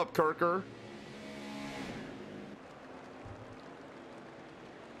 what's up, Kirker?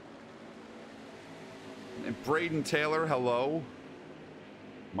 Braden Taylor, hello.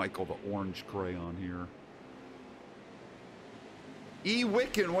 Michael the Orange Crayon here. E.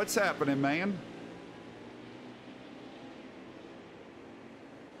 Wicken, what's happening, man?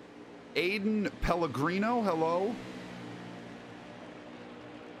 Aiden Pellegrino, hello.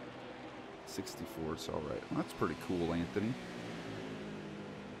 64, it's all right. That's pretty cool, Anthony.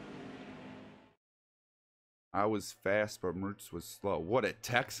 I was fast, but Mrucz was slow. What, at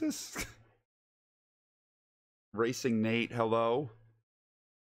Texas? Racing Nate, hello.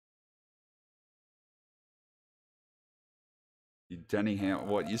 You Denny Ham,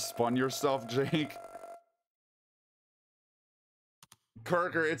 what, you spun yourself, Jake?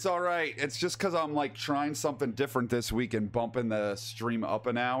 Kirker, it's all right. It's just because I'm like trying something different this week and bumping the stream up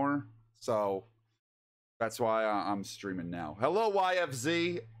an hour. So that's why I'm streaming now. Hello,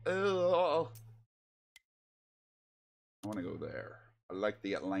 YFZ. Ugh. I want to go there. I like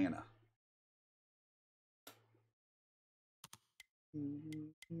the Atlanta.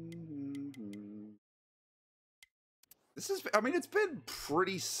 This is, I mean, it's been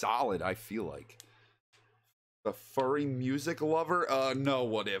pretty solid, I feel like. The furry music lover? No,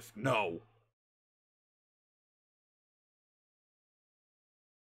 what if? No.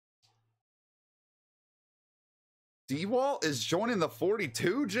 D-Wall is joining the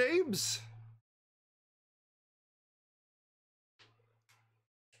 42, James?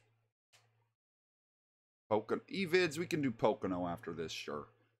 Pocono. Evids, we can do Pocono after this, sure.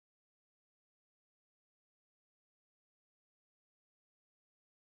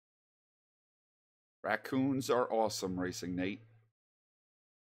 Raccoons are awesome, Racing Nate.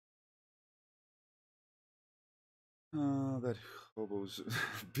 That hobo's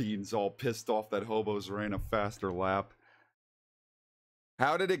Beans all pissed off that hobos ran a faster lap.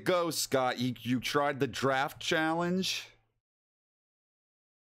 How did it go, Scott? You tried the draft challenge?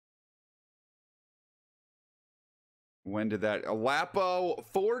 When did that? Lapo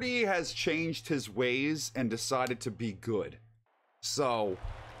 40 has changed his ways and decided to be good. So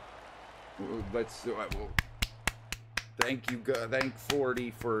let's thank you, thank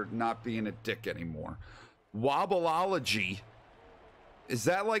 40 for not being a dick anymore. Wobbleology, is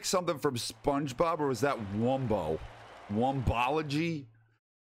that like something from SpongeBob, or was that Wumbo? Wombology?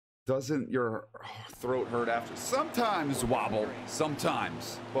 Doesn't your throat hurt after? Sometimes, Wobble,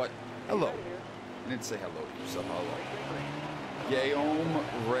 sometimes. But hello. I didn't say hello to yourself. Hello. Guillaume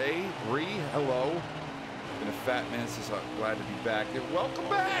Ray, hello. Been a fat man since I'm glad to be back. Welcome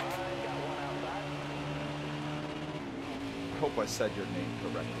back. I hope I said your name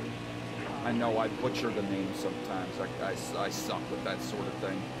correctly. I know I butcher the name sometimes. I suck with that sort of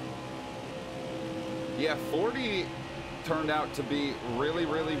thing. Yeah, 40 turned out to be really,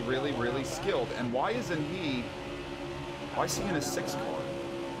 really, really, really skilled. And why isn't he? Why is he in a 6 car?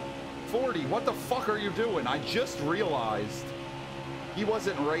 40, what the fuck are you doing? I just realized he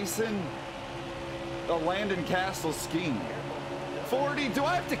wasn't racing the Landon Castle scheme. 40, do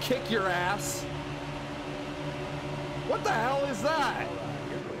I have to kick your ass? What the hell is that?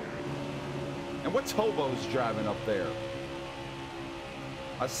 And what's hobos driving up there?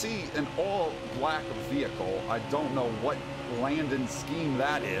 I see an all black vehicle. I don't know what Landon scheme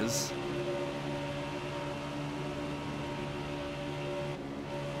that is.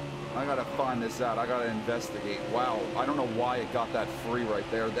 I gotta find this out. I gotta investigate. Wow, I don't know why it got that free right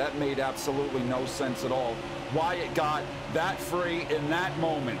there. That made absolutely no sense at all. Why it got that free in that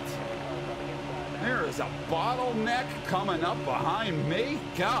moment. There is a bottleneck coming up behind me.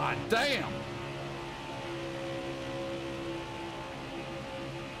 God damn.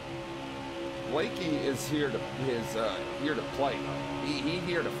 Blakey is here to play. He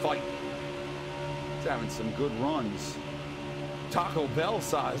here to fight. He's having some good runs. Taco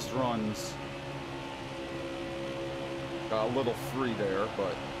Bell-sized runs. Got a little free there,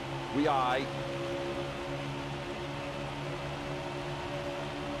 but we aight.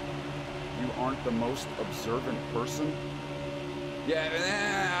 You aren't the most observant person.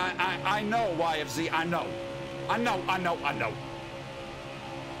 Yeah, I know, YFZ. I know. I know.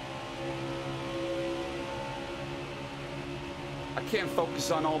 I can't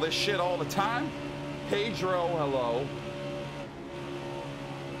focus on all this shit all the time. Pedro, hello.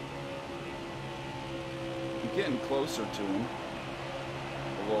 I'm getting closer to him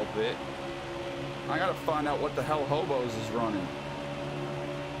a little bit. I gotta find out what the hell Hobos is running.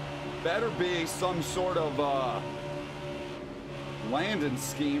 Better be some sort of landing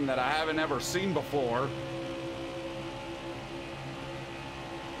scheme that I haven't ever seen before.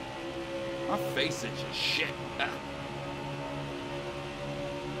 My face is just shit.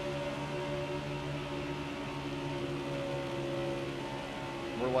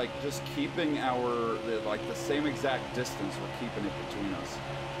 we're like just keeping like the same exact distance. We're keeping it between us.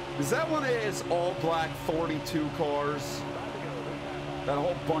 Is that one of his all black 42 cars? That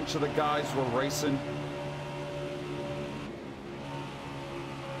whole bunch of the guys were racing.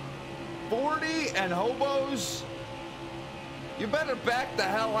 40 and hobos? You better back the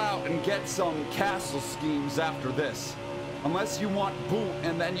hell out and get some castle schemes after this. Unless you want boot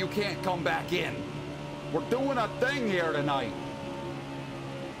and then you can't come back in. We're doing a thing here tonight.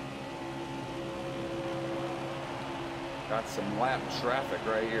 Got some lap traffic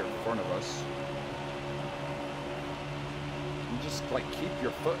right here in front of us. You just like keep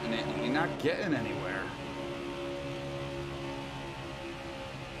your foot in it and you're not getting anywhere.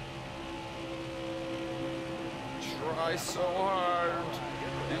 Try so hard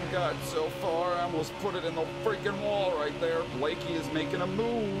and got so far, I almost put it in the freaking wall right there. Blakey is making a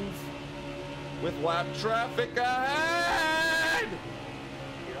move with lap traffic ahead.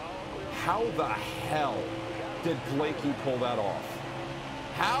 How the hell did Blakey pull that off?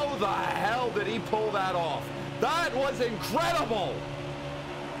 How the hell did he pull that off? That was incredible.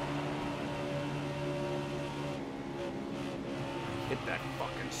 Hit that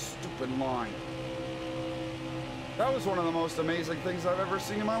fucking stupid line. That was one of the most amazing things I've ever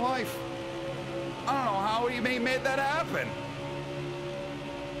seen in my life. I don't know how he made that happen.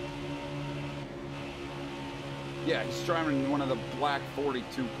 Yeah, he's driving one of the black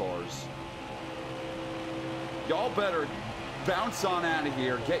 42 cars. Y'all better bounce on out of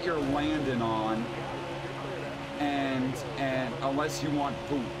here, get your landing on, and unless you want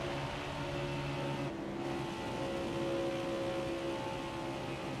boot.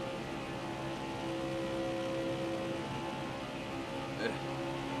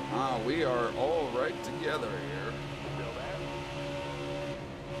 We are all right together here.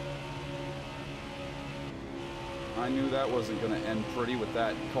 I knew that wasn't going to end pretty with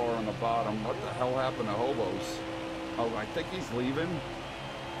that car on the bottom. What the hell happened to hobos? Oh, I think he's leaving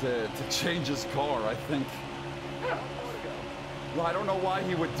to change his car, I think. Well, I don't know why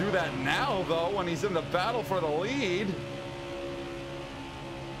he would do that now, though, when he's in the battle for the lead.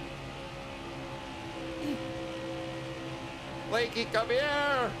 Blakey, come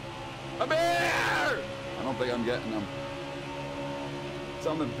here! Come here! I don't think I'm getting him.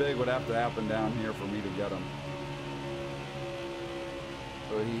 Something big would have to happen down here for me to get him.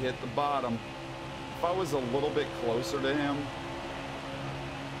 So he hit the bottom. If I was a little bit closer to him,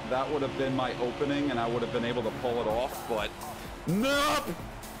 that would have been my opening and I would have been able to pull it off, but nope!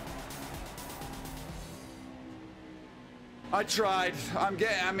 I tried.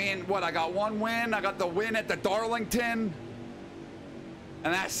 I mean, what, I got one win? I got the win at the Darlington?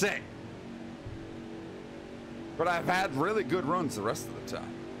 And that's it. But I've had really good runs the rest of the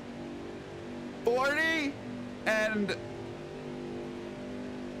time. 40 and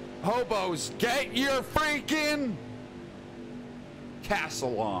hobos, get your freaking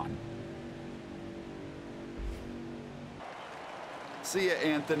castle on. See ya,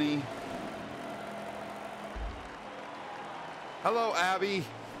 Anthony. Hello, Abby.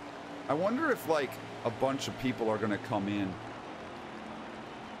 I wonder if like a bunch of people are gonna come in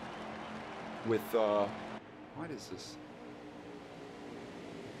with what is this?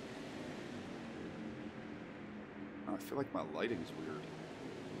 Oh, I feel like my lighting's weird.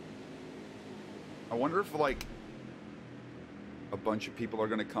 I wonder if like a bunch of people are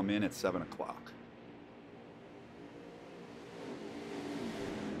gonna come in at 7 o'clock.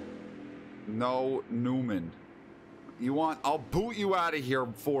 No, Newman. You want, I'll boot you out of here,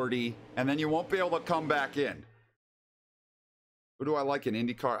 40, and then you won't be able to come back in. Who do I like in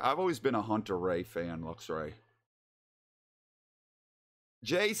IndyCar? I've always been a Hunter Ray fan, Lux Ray.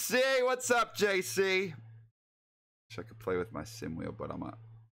 JC, what's up, JC? Wish I could play with my sim wheel, but I'm not.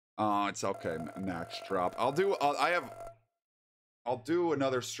 Oh, it's okay, Max drop. I'll do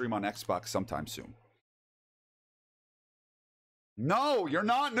another stream on Xbox sometime soon. No, you're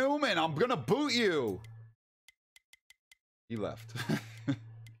not Newman. I'm gonna boot you. He left.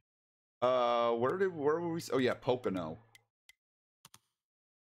 Where were we? Oh yeah, Pocono.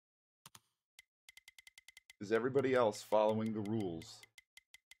 Is everybody else following the rules?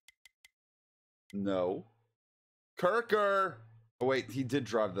 No. Kirker! Oh wait, he did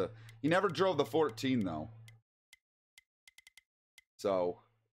drive the... He never drove the 14 though. So...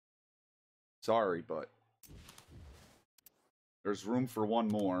 Sorry, but... There's room for one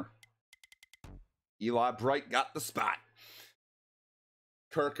more. Eli Bright got the spot.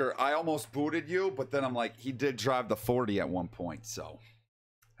 Kirker, I almost booted you, but then I'm like, he did drive the 40 at one point, so...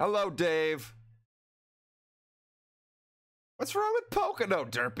 Hello, Dave. What's wrong with Pocono,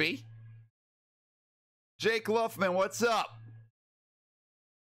 Derpy? Jake Luffman, what's up?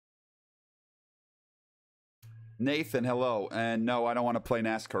 Nathan, hello. And no, I don't want to play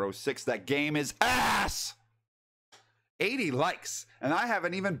NASCAR 06. That game is ass. 80 likes. And I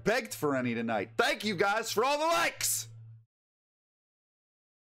haven't even begged for any tonight. Thank you guys for all the likes.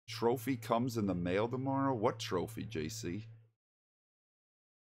 Trophy comes in the mail tomorrow? What trophy, JC?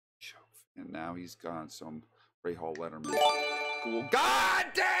 And now he's gone some Ray Hall Letterman. Cool. God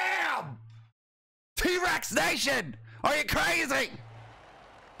damn! T-Rex Nation! Are you crazy?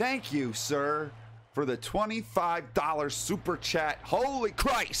 Thank you, sir, for the $25 super chat. Holy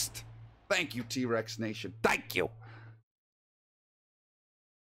Christ! Thank you, T-Rex Nation. Thank you.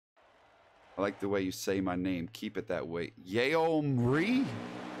 I like the way you say my name. Keep it that way. Yeo Mri?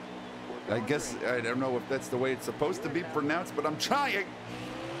 I guess, I don't know if that's the way it's supposed to be pronounced, but I'm trying.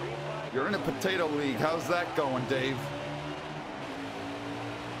 You're in a potato league. How's that going, Dave?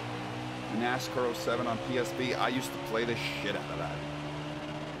 NASCAR 07 on PSP. I used to play the shit out of that.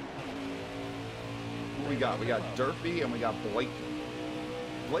 Who we got? We got Derpy and we got Blakey.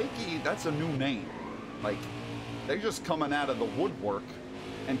 Blakey, that's a new name. Like, they're just coming out of the woodwork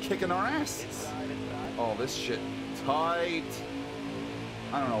and kicking our asses. Oh, this shit tight.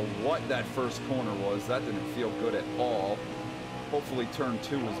 I don't know what that first corner was. That didn't feel good at all. Hopefully turn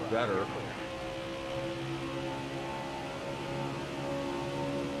 2 is better.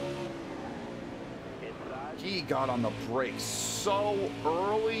 He got on the brakes so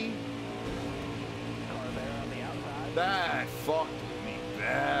early. That fucked me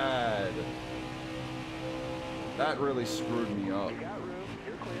bad. That really screwed me up.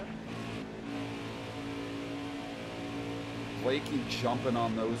 Blakey jumping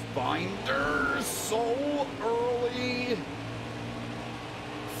on those binders so early.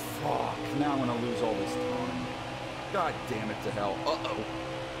 Fuck, now I'm gonna lose all this time. God damn it to hell. Uh-oh.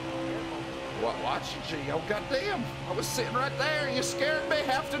 Watch it, G. Oh, goddamn. I was sitting right there. You scared me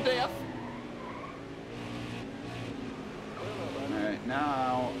half to death. All right,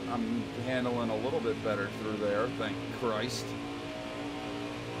 now I'm handling a little bit better through there. Thank Christ.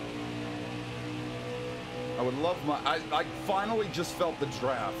 I would love my... I finally just felt the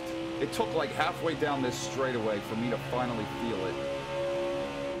draft. It took like halfway down this straightaway for me to finally feel it.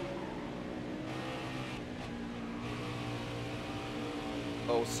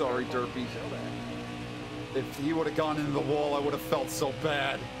 Oh, sorry, Derpy. If he would have gone into the wall, I would have felt so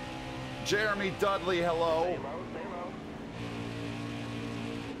bad. Jeremy Dudley, hello.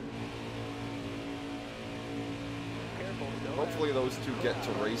 Hopefully those two get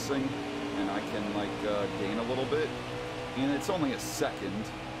to racing, and I can, like, gain a little bit. And it's only a second.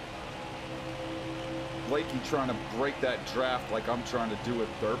 Blakey trying to break that draft like I'm trying to do with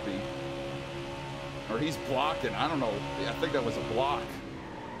Derpy. Or he's blocking. I don't know. I think that was a block.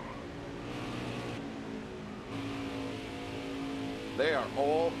 They are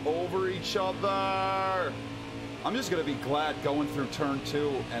all over each other. I'm just going to be glad going through turn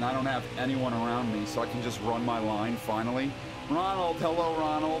 2 and I don't have anyone around me so I can just run my line finally. Ronald, hello,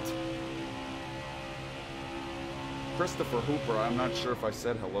 Ronald. Christopher Hooper, I'm not sure if I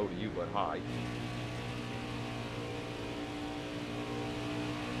said hello to you, but hi.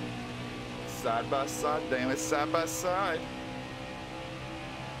 Side by side, damn it, side by side.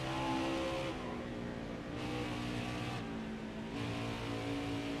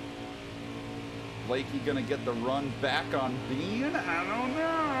 Blakey gonna get the run back on Bean? I don't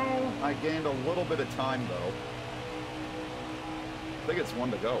know. I gained a little bit of time though. I think it's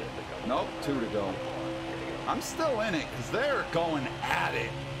 1 to go. Nope, 2 to go. I'm still in it because they're going at it.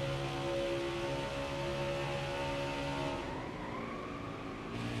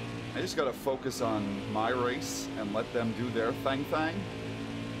 I just gotta focus on my race and let them do their thing. I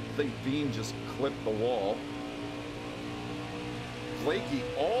think Bean just clipped the wall. Blakey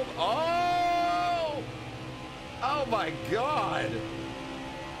all... Oh! Oh my God!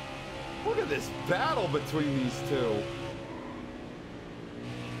 Look at this battle between these two.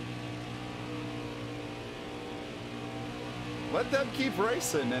 Let them keep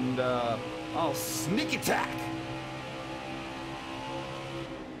racing and I'll sneak attack.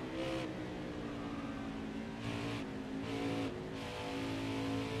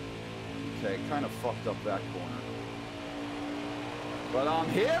 Okay, kind of fucked up that corner. But I'm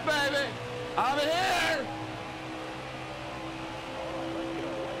here, baby! I'm here!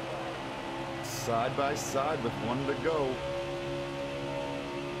 Side by side with 1 to go.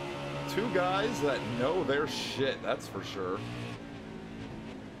 2 guys that know their shit, that's for sure.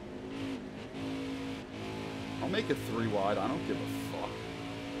 I'll make it 3 wide, I don't give a fuck.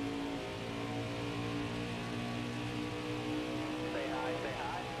 Say hi, say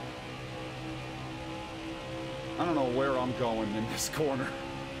hi. I don't know where I'm going in this corner.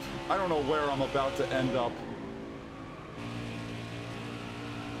 I don't know where I'm about to end up.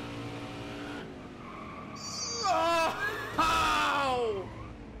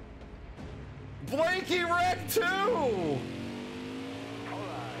 Blakey wrecked too! Hold on,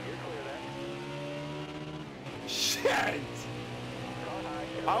 you're clear there. Shit! Car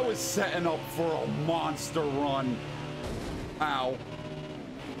high, I was setting up for a monster run. Ow.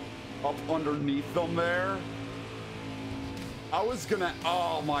 Up underneath them there. I was gonna,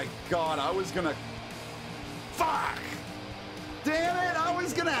 oh my God, I was gonna, fuck! Damn it, I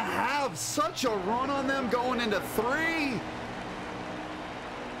was gonna have such a run on them going into 3.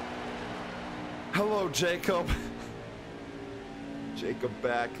 Hello, Jacob. Jacob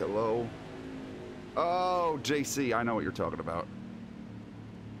back, hello. Oh, JC, I know what you're talking about.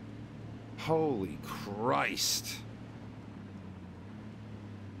 Holy Christ.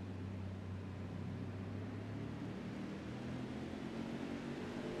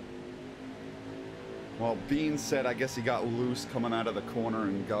 Well, Bean said I guess he got loose coming out of the corner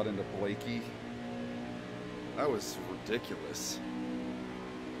and got into Blakey. That was ridiculous.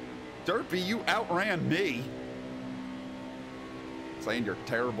 Derpy, you outran me. Saying you're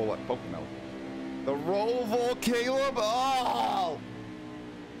terrible at Pocono. The Roval, Caleb? Oh!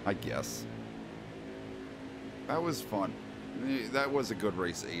 I guess. That was fun. That was a good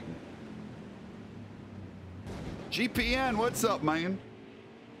race, Aiden. GPN, what's up, man?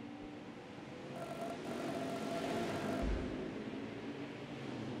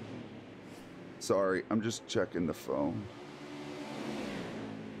 Sorry, I'm just checking the phone.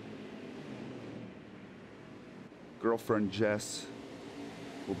 Girlfriend Jess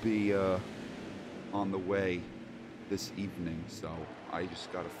will be on the way this evening, so I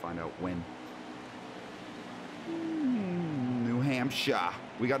just gotta find out when. New Hampshire.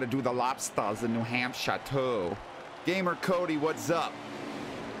 We gotta do the lobsters in New Hampshire too. Gamer Cody, what's up?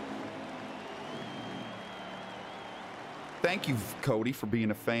 Thank you, Cody, for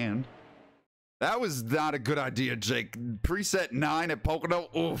being a fan. That was not a good idea, Jake. Preset 9 at Pocono.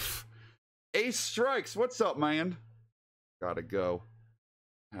 Oof. Ace Strikes, what's up, man? Gotta go.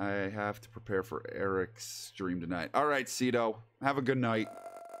 I have to prepare for Eric's stream tonight. All right, Cito. Have a good night.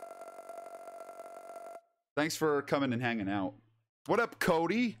 Thanks for coming and hanging out. What up,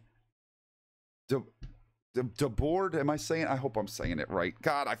 Cody? DeBoard, am I saying? I hope I'm saying it right.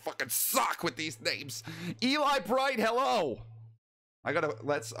 God, I fucking suck with these names. Eli Bright, hello. I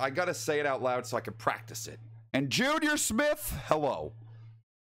gotta say it out loud so I can practice it. And Junior Smith, hello.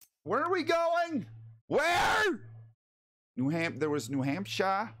 Where are we going? Where? There was New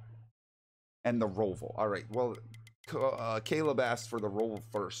Hampshire and the Roval. All right, well, Caleb asked for the Roval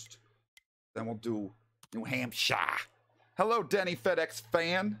first. Then we'll do New Hampshire. Hello, Denny FedEx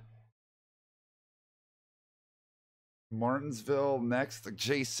fan. Martinsville next.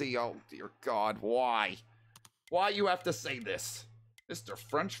 JC, oh dear God, why? Why you have to say this? Mr.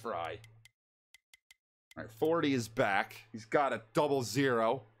 French Fry. All right, 40 is back. He's got a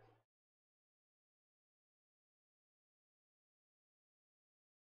 00.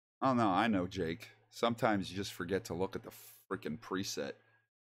 Oh, no, I know, Jake. Sometimes you just forget to look at the freaking preset.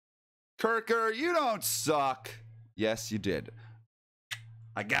 Kirker, you don't suck. Yes, you did.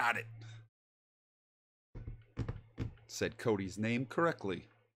 I got it. Said Cody's name correctly.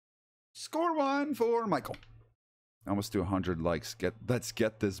 Score 1 for Michael. Almost to 100 likes. Let's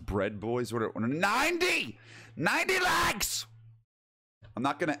get this bread, boys. What are 90? 90 likes! I'm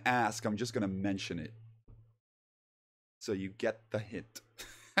not going to ask. I'm just going to mention it. So you get the hint.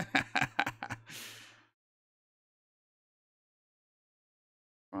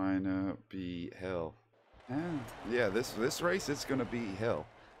 Fine, be hell. Yeah, this race, it's going to be hell.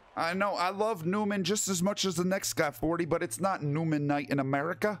 I know, I love Newman just as much as the next guy, 40, but it's not Newman night in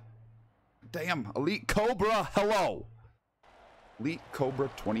America. Damn, Elite Cobra, hello. Elite Cobra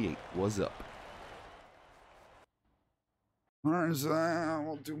 28, what's up?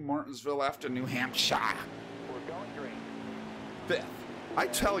 We'll do Martinsville after New Hampshire. We're going green. 5th. I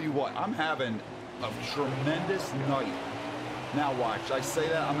tell you what, I'm having a tremendous night. Now watch, I say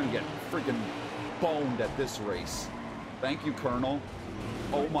that, I'm gonna get freaking boned at this race. Thank you, Colonel.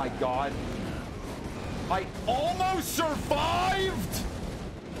 Oh my God. I almost survived!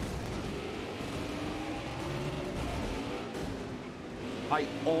 I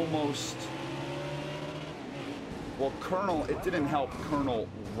almost... Well, Colonel, it didn't help Colonel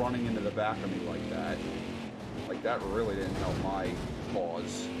running into the back of me like that. Like, that really didn't help my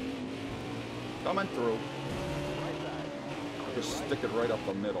cause. Coming through. Just stick it right up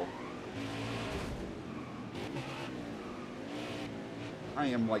the middle. I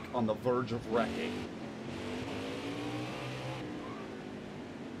am, like, on the verge of wrecking.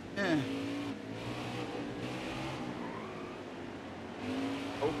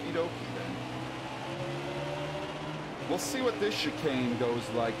 Okie dokie then. We'll see what this chicane goes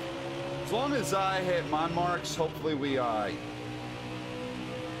like. As long as I hit my marks, hopefully we YFZ,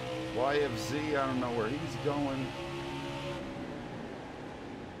 I don't know where he's going.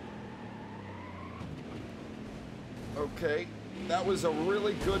 Okay, that was a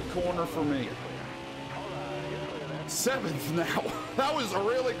really good corner for me. 7th now. That was a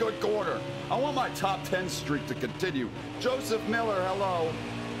really good corner. I want my top 10 streak to continue. Joseph Miller, hello.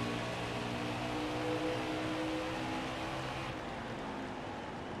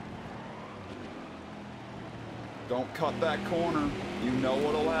 Don't cut that corner. You know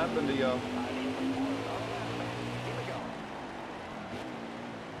what'll happen to you.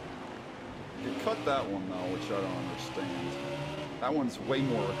 You cut that one though, which I don't understand. That one's way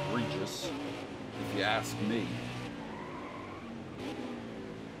more egregious, if you ask me.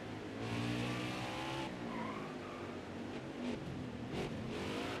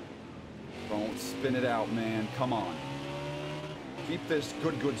 Don't spin it out, man. Come on. Keep this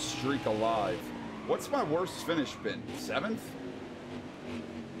good streak alive. What's my worst finish been? 7th?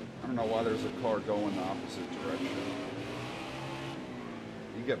 I don't know why there's a car going the opposite direction.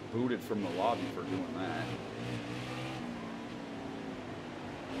 You get booted from the lobby for doing that.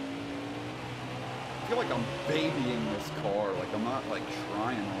 I feel like I'm babying this car. Like I'm not like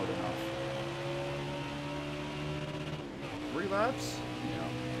trying hard enough. 3 laps? Yeah.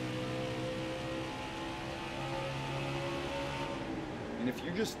 And if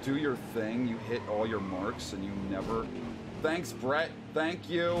you just do your thing, you hit all your marks and you never... Thanks, Brett. Thank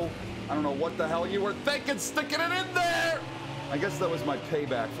you. I don't know what the hell you were thinking, sticking it in there! I guess that was my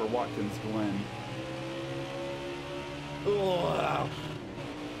payback for Watkins Glen. Ugh.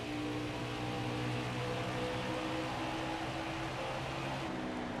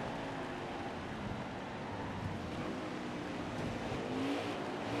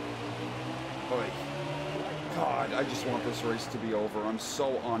 God, I just want this race to be over. I'm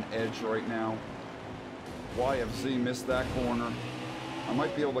so on edge right now. YFZ missed that corner. I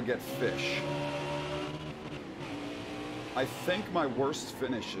might be able to get fish. I think my worst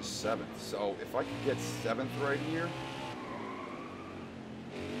finish is 7th, so if I could get 7th right here,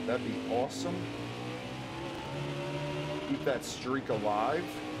 that'd be awesome. Keep that streak alive.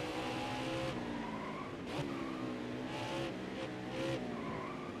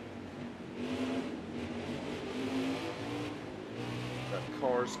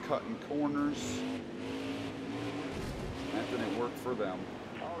 Cars cutting corners. That didn't work for them.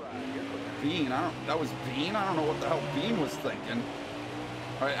 Bean, that was Bean? I don't know what the hell Bean was thinking.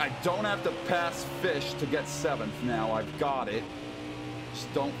 Alright, I don't have to pass Fish to get 7th now. I've got it.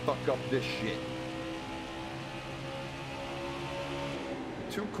 Just don't fuck up this shit.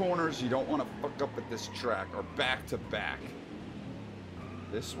 2 corners you don't want to fuck up at this track are back to back.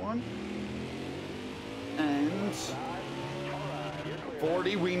 This one. And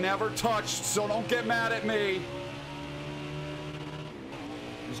 40 we never touched, so don't get mad at me.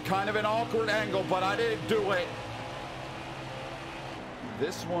 It was kind of an awkward angle, but I didn't do it.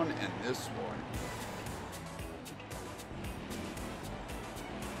 This one and this one.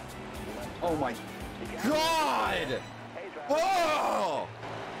 Oh my God! Oh!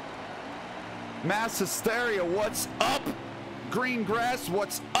 Mass hysteria, what's up? Green grass,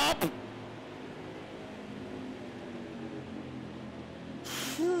 what's up?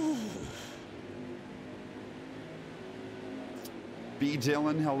 B.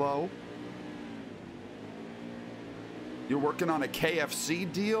 Dylan, hello. You're working on a KFC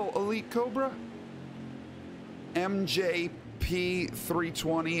deal, Elite Cobra?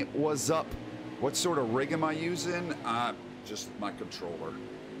 MJP320, what's up? What sort of rig am I using? Just my controller.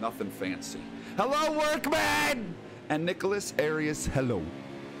 Nothing fancy. Hello, workman! And Nicholas Arias, hello.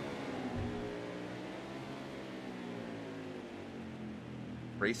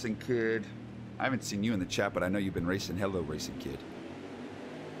 Racing Kid. I haven't seen you in the chat, but I know you've been racing. Hello, Racing Kid.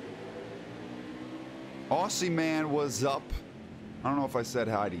 Aussie Man was up. I don't know if I said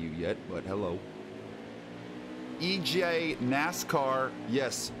hi to you yet, but hello. EJ NASCAR.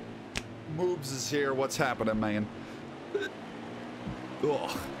 Yes. Mrucz is here. What's happening, man?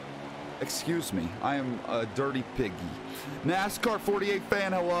 Ugh. Excuse me. I am a dirty piggy. NASCAR 48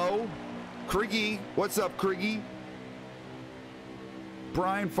 fan, hello. Kriggy. What's up, Kriggy?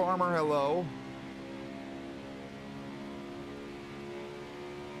 Brian Farmer, hello.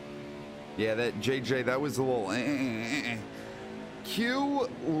 Yeah, that JJ, that was a little Q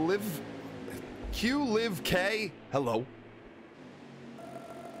Live K, hello.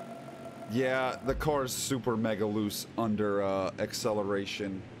 Yeah, the car's super mega loose under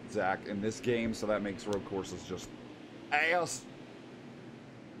acceleration, Zach, in this game, so that makes road courses just ass.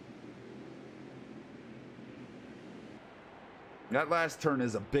 That last turn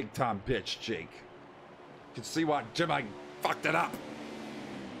is a big time bitch, Jake. You can see why Jimmy fucked it up.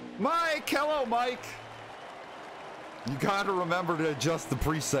 Mike, hello, Mike. You gotta remember to adjust the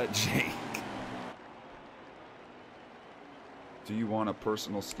preset, Jake. Do you want a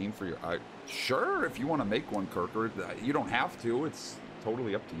personal scheme for your... Sure, if you want to make one, Kirker. You don't have to. It's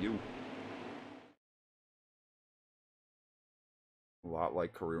totally up to you. A lot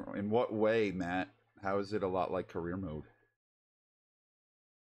like career... In what way, Matt? How is it a lot like career mode?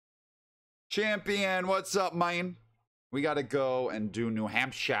 Champion, what's up, man? We gotta go and do New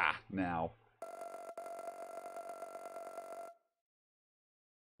Hampshire now.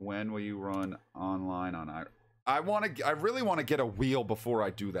 When will you run online on I really want to get a wheel before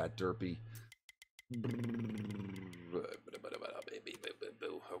I do that, Derpy.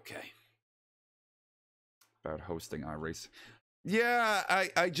 Okay. About hosting iRace. Yeah,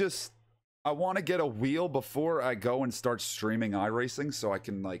 I want to get a wheel before I go and start streaming iRacing so I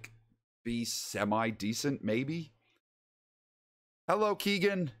can like be semi-decent, maybe. Hello,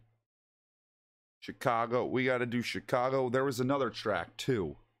 Keegan. Chicago. We got to do Chicago. There was another track,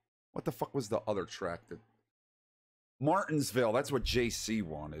 too. What the fuck was the other track? Martinsville. That's what JC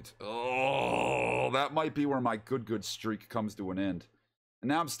wanted. Oh, that might be where my good streak comes to an end. And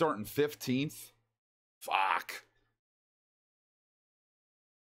now I'm starting 15th. Fuck.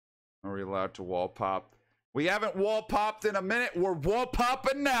 Are we allowed to wall pop? We haven't wall popped in a minute. We're wall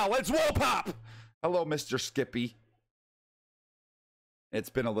popping now. Let's wall pop. Hello, Mr. Skippy. It's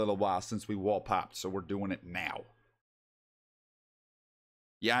been a little while since we wall popped, so we're doing it now.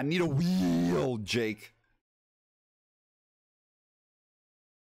 Yeah, I need a wheel, Jake.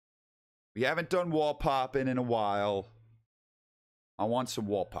 We haven't done wall popping in a while. I want some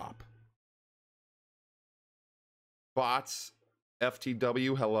wall pop. Bots,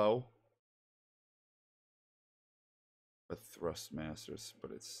 FTW, hello. A Thrustmasters,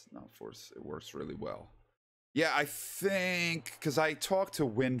 but it's not force. It works really well. Yeah, I think, because I talked to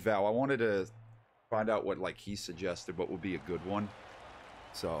WinVal, I wanted to find out what, like, he suggested, what would be a good one.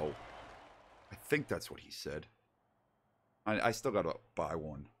 So, I think that's what he said. I still gotta buy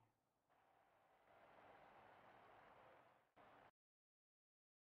one.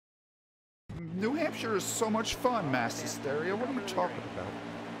 New Hampshire is so much fun, Mass Hysteria. What are you talking about?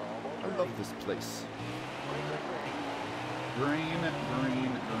 I love this place. Green. I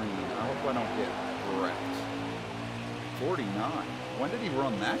hope I don't get wrecked. 49. When did he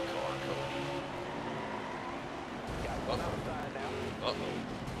run that car, Cody?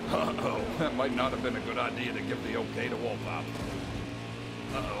 Uh-oh. That might not have been a good idea to give the okay to wall pop.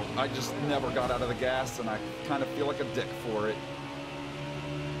 Uh-oh. I just never got out of the gas, and I kind of feel like a dick for it.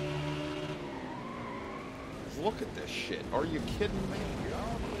 Look at this shit. Are you kidding me?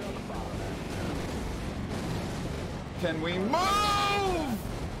 Can we move?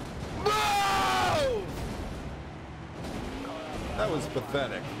 Move! That was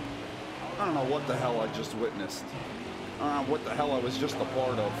pathetic. I don't know what the hell I just witnessed. I don't know what the hell I was just a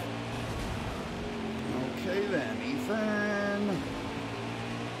part of. Okay then, Ethan.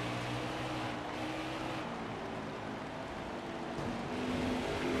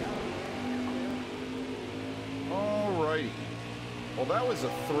 Alrighty. Well, that was a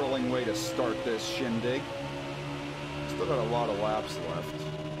thrilling way to start this shindig. Still got a lot of laps left.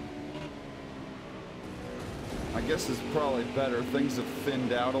 I guess it's probably better. Things have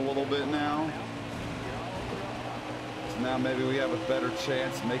thinned out a little bit now. So now maybe we have a better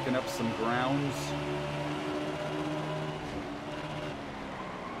chance of making up some grounds.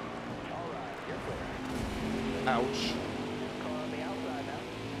 Ouch.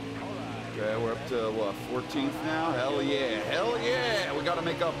 Okay, we're up to what, 14th now? Hell yeah, hell yeah! We gotta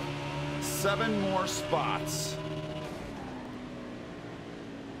make up 7 more spots.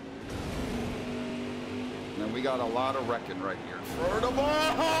 And we got a lot of wrecking right here. For the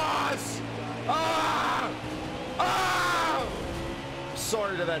boss! Ah! Ah!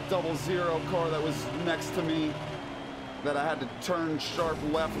 Sorry to that 00 car that was next to me that I had to turn sharp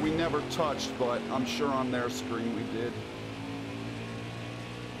left. We never touched, but I'm sure on their screen we did.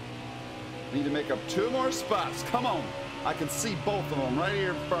 Need to make up 2 more spots. Come on. I can see both of them right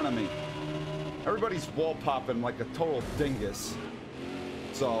here in front of me. Everybody's wall popping like a total dingus.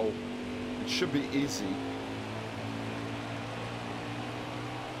 So it should be easy.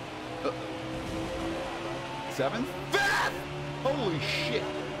 7th? 5th! Holy shit.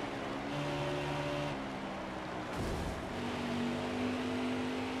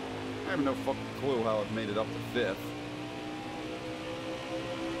 I have no fucking clue how I've made it up to 5th.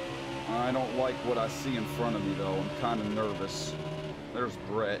 I don't like what I see in front of me, though. I'm kind of nervous. There's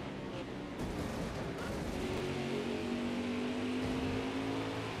Brett.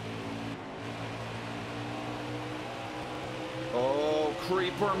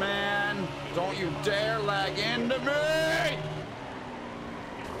 creeper, man. Don't you dare lag into me!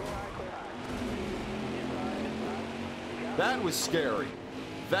 That was scary.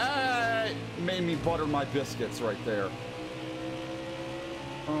 That made me butter my biscuits right there.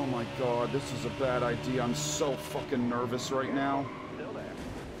 Oh my god, this is a bad idea. I'm so fucking nervous right now. Still there.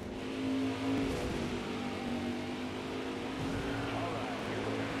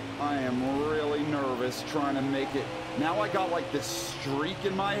 I am really nervous trying to make it. Now I got like this streak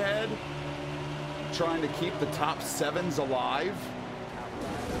in my head, trying to keep the top 7s alive.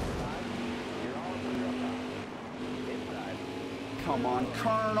 Come on,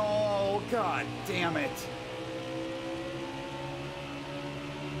 Colonel. God damn it.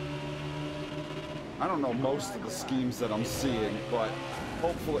 I don't know most of the schemes that I'm seeing, but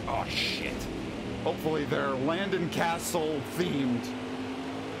hopefully, oh shit. Hopefully they're Landon Cassil themed.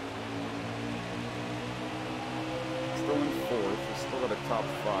 Still in 4th. We still got a top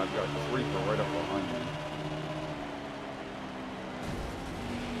 5. Got a creeper right up behind me.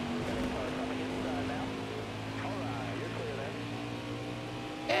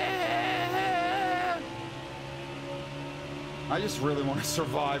 I just really want to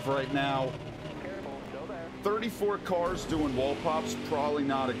survive right now. 34 cars doing wall pops, probably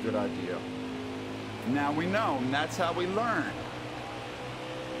not a good idea. Now we know, and that's how we learn.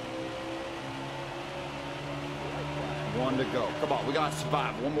 1 to go. Come on, we gotta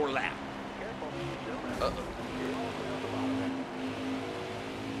survive. 1 more lap.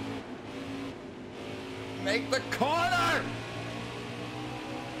 Make the corner!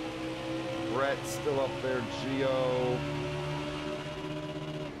 Brett's still up there, Gio.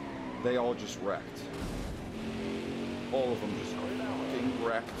 They all just wrecked. All of them just fucking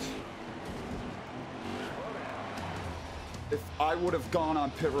wrecked. If I would have gone on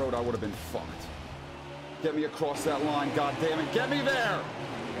pit road, I would have been fucked. Get me across that line, god damn it. Get me there!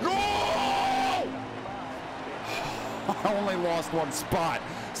 Go! I only lost 1 spot.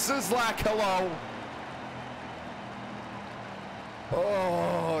 Sislak, hello.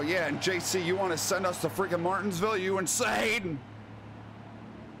 Oh, yeah, and JC, you want to send us to freaking Martinsville? You insane?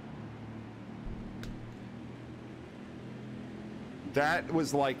 That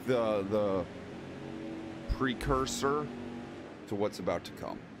was like the precursor to what's about to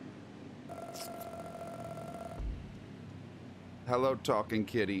come. Hello, talking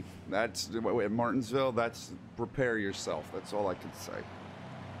kitty. That's at Martinsville. That's prepare yourself. That's all I can say.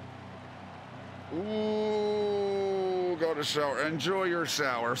 Ooh, go to shower. Enjoy your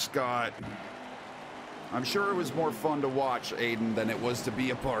shower, Scott. I'm sure it was more fun to watch, Aiden, than it was to be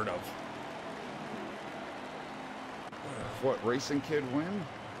a part of. What, Racing Kid win?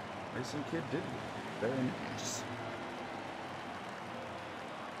 Racing Kid did win. Very nice.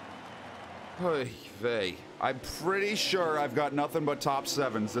 Oy vey. I'm pretty sure I've got nothing but top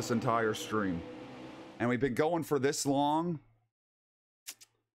 7s this entire stream. And we've been going for this long.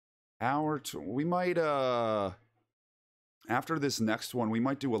 We might, after this next one, we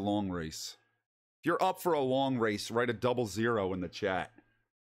might do a long race. If you're up for a long race, write a 00 in the chat.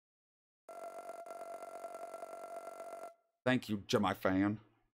 Thank you, Jemai fan.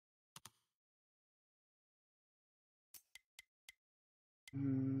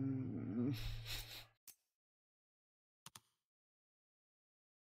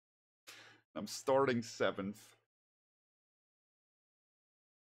 I'm starting 7th.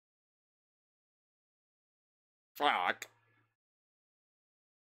 Fuck.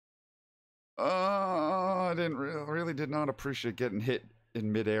 I didn't really did not appreciate getting hit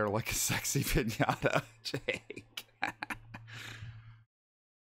in midair like a sexy pinata, Jake.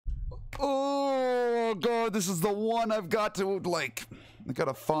 Oh god, this is the one I've got to, like, I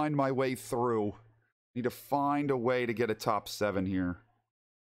gotta find my way through. Need to find a way to get a top 7 here.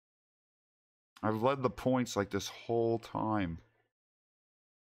 I've led the points like this whole time.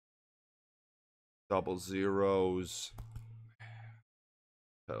 00s.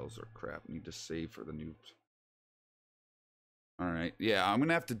 Pedals are crap. Need to save for the noobs. Alright, yeah, I'm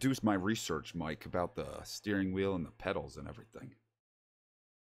gonna have to do my research, Mike, about the steering wheel and the pedals and everything.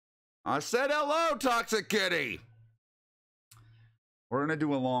 I said hello, Toxic Kitty! We're gonna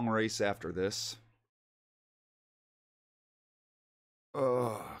do a long race after this.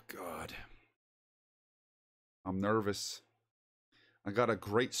 Oh, God. I'm nervous. I got a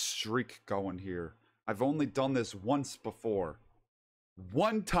great streak going here. I've only done this once before.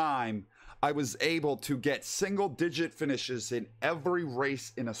 One time, I was able to get single-digit finishes in every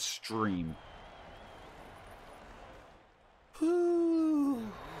race in a stream.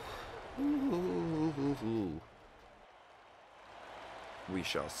 We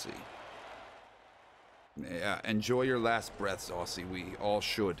shall see. Yeah, enjoy your last breaths, Aussie. We all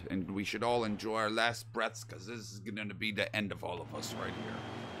should. And we should all enjoy our last breaths, because this is going to be the end of all of us right here.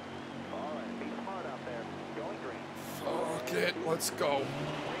 All right, be smart out there. Going green. Fuck it, let's go.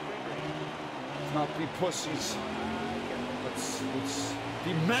 Let's not be pussies. Let's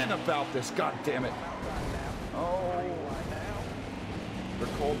be men about this, god damn it. Oh.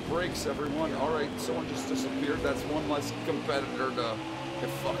 They're called brakes, everyone. Alright, someone just disappeared. That's one less competitor to get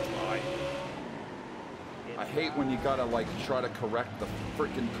fucked by. I hate when you gotta, like, try to correct the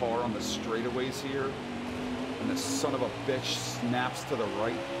freaking car on the straightaways here, and the son of a bitch snaps to the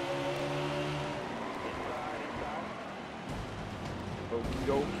right. Okie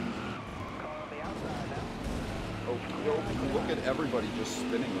dokie. Okie dokie. Look at everybody just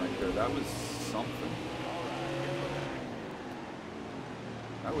spinning right there. That was something.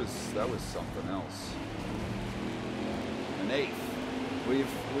 That was something else. An eighth.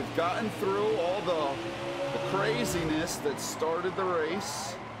 We've gotten through all the craziness that started the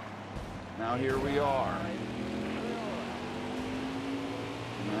race. Now here we are.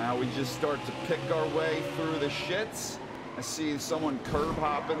 Now we just start to pick our way through the shits. I see someone curb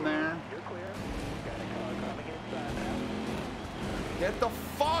hopping there. Get the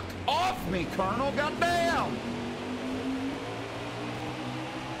fuck off me, Colonel! Goddamn!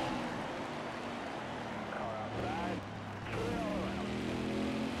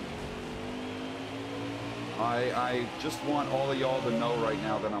 I just want all of y'all to know right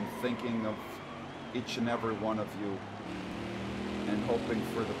now that I'm thinking of each and every one of you and hoping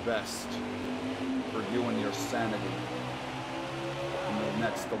for the best for you and your sanity in the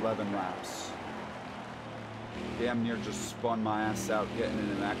next 11 laps. Damn near just spun my ass out getting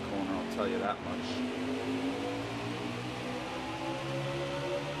into that corner, I'll tell you that much.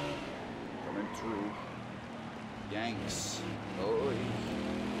 Coming through. Yanks. Oh,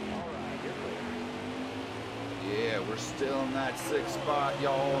 yeah, we're still in that 6th spot,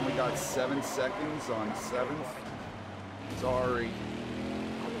 y'all, and we got 7 seconds on 7th. Sorry.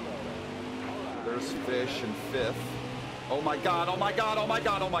 There's Fish in 5th. Oh my god, oh my god, oh my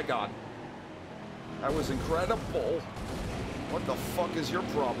god, oh my god. That was incredible. What the fuck is your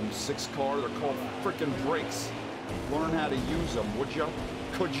problem, 6th car? They're called frickin' brakes. Learn how to use them, would ya?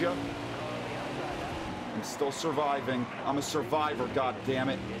 Could ya? I'm still surviving. I'm a survivor, god damn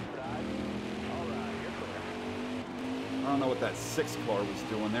it. I don't know what that 6th car was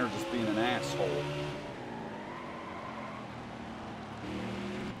doing. They're just being an asshole.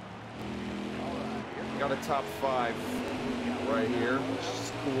 Got a top 5 right here, which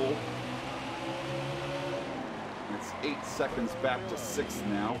is cool. It's 8 seconds back to 6th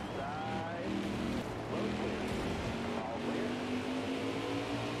now.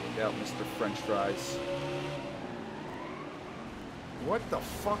 Yeah, Mr. French Fries. What the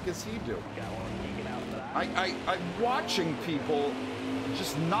fuck is he doing? I'm watching people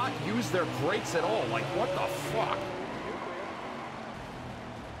just not use their brakes at all. Like, what the fuck?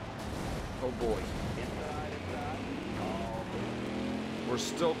 Oh boy. We're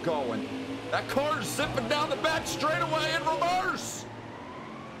still going. That car's zipping down the back straightaway in reverse.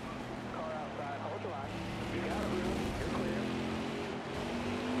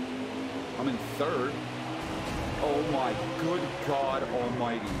 I'm in 3rd. Oh my good God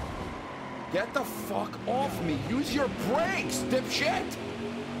almighty. Get the fuck off me. Use your brakes, dipshit.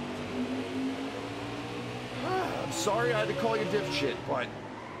 I'm sorry I had to call you dipshit, but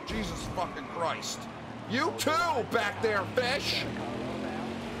Jesus fucking Christ. You too, back there, Fish.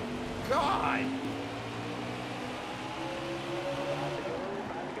 God.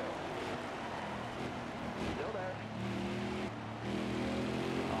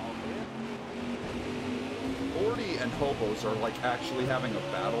 Gordy and Hobos are like actually having a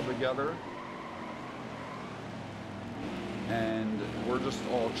battle together. And we're just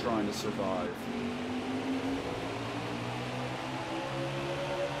all trying to survive.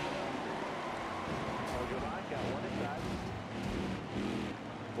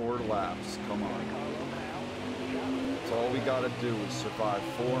 Four laps, come on. That's all we gotta do is survive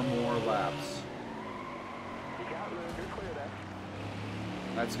 4 more laps.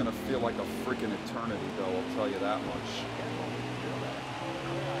 That's gonna feel like a freaking eternity though, I'll tell you that much.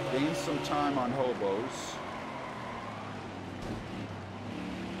 Gain some time on Hobos.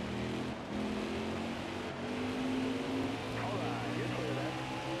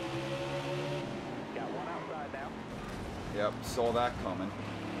 Yep, saw that coming.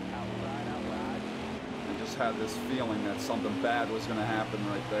 I just had this feeling that something bad was going to happen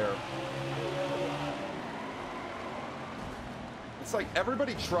right there. It's like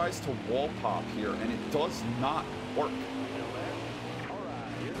everybody tries to wall pop here, and it does not work.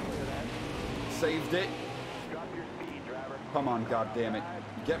 saved it. Drop your speed, driver. Come on, goddammit.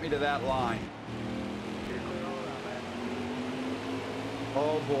 Get me to that line. You're clear all around, man.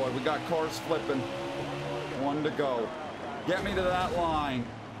 Oh boy, we got cars flipping. One to go. Get me to that line.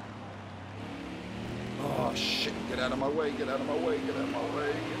 Oh shit, get out of my way, get out of my way, get out of my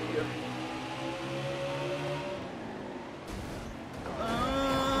way.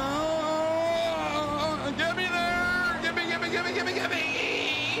 Get me there! Get me, get me, get me, get me, get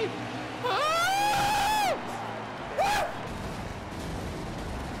me! Ah! Ah!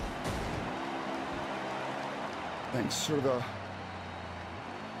 Thanks for the...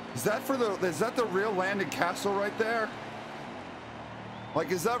 Is that the real Landon Cassill right there?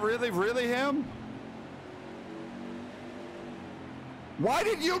 Like, is that really him? Why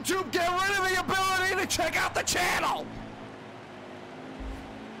did YouTube get rid of the ability to check out the channel?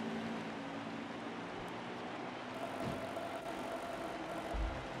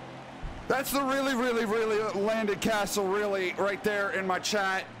 That's the really Landon Cassill really right there in my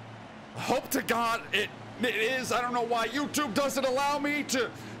chat. Hope to God it is. I don't know why YouTube doesn't allow me to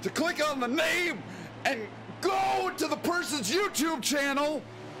click on the name and go to the person's YouTube channel,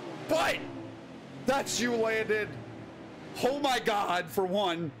 but that's you, Landon. Oh my God, for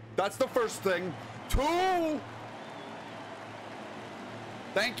one, that's the first thing. Two,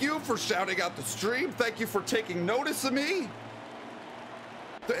 thank you for shouting out the stream. Thank you for taking notice of me.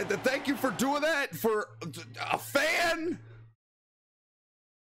 Thank you for doing that for a fan.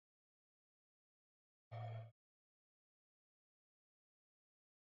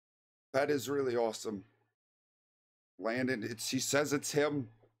 That is really awesome. Landon, he says it's him.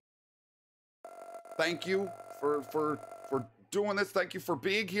 Thank you for doing this. Thank you for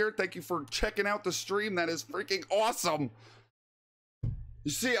being here. Thank you for checking out the stream. That is freaking awesome.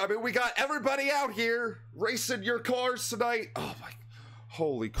 You see, I mean, we got everybody out here racing your cars tonight. Oh my,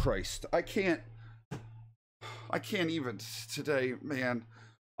 holy Christ. I can't even today, man.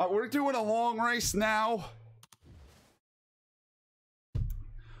 We're doing a long race now.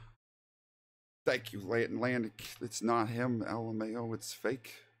 Thank you, Landon. It's not him, LMAO. It's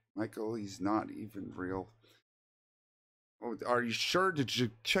fake. Michael, he's not even real. Oh, are you sure? Did you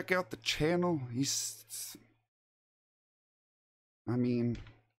check out the channel? I mean,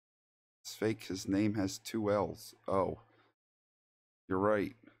 it's fake. His name has 2 L's. Oh, you're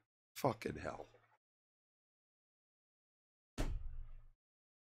right. Fucking hell.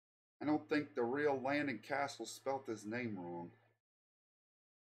 I don't think the real Landon Cassill spelt his name wrong.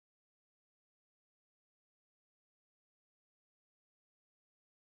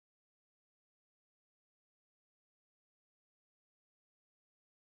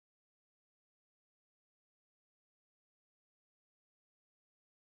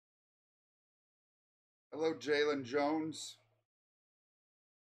 Hello, Jalen Jones.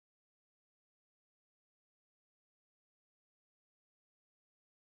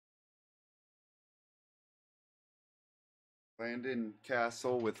 Landon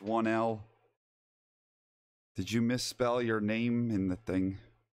Cassill with 1 L. Did you misspell your name in the thing?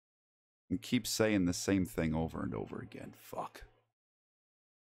 You keep saying the same thing over and over again. Fuck.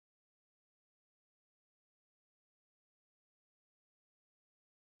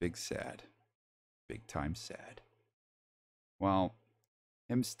 Big sad. Big time sad. Well,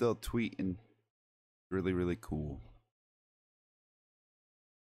 him still tweeting. Really cool.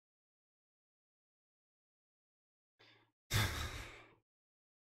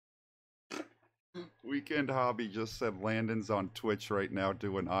 Weekend Hobby just said Landon's on Twitch right now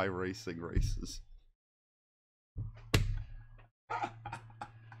doing iRacing races.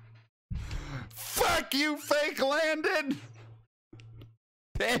 Fuck you, fake Landon!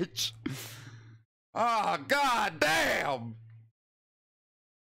 Bitch! Oh, god damn!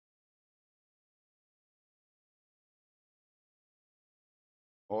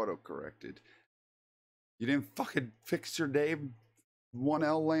 Auto-corrected. You didn't fucking fix your name?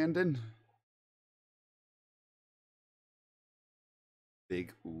 1L Landon?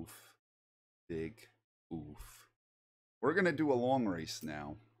 Big oof. Big oof. We're gonna do a long race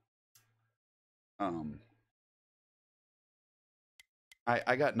now.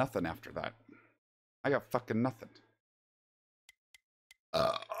 I got nothing after that. I got fucking nothing.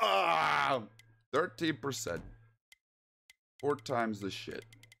 13%. 4 times the shit.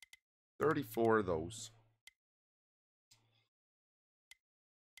 34 of those.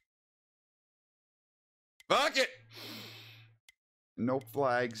 Fuck it! No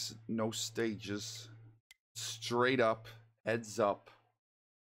flags, no stages. Straight up, heads up.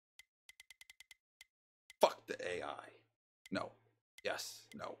 Fuck the AI. No. Yes.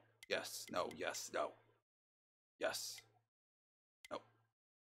 No. Yes. No. Yes. No. Yes. No.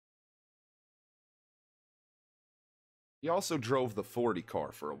 He also drove the 40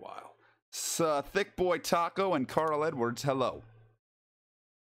 car for a while. Thick Boy Taco and Carl Edwards, hello.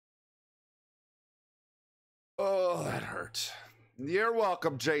 Oh, that hurt. You're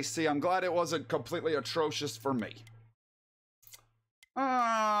welcome, JC. I'm glad it wasn't completely atrocious for me.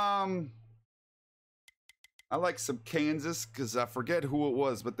 I like some Kansas because I forget who it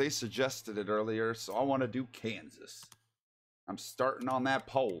was, but they suggested it earlier, so I want to do Kansas. I'm starting on that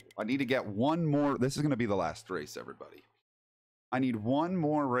poll. I need to get one more. This is going to be the last race, everybody. I need one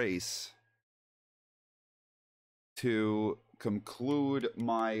more race to conclude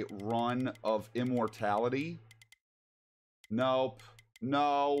my run of immortality. Nope.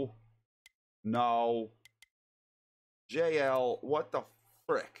 No. No. JL, what the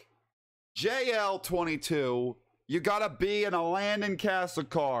frick? JL22, you gotta be in a Landon Castle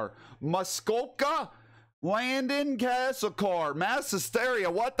car. Muskoka, Landon Castle car. Mass hysteria,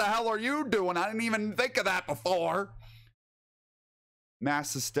 what the hell are you doing? I didn't even think of that before.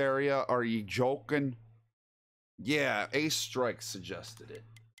 Mass hysteria, are you joking? Yeah, Ace Strike suggested it.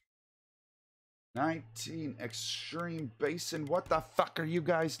 19 Extreme Basin. What the fuck are you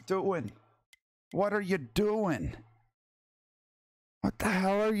guys doing? What are you doing? What the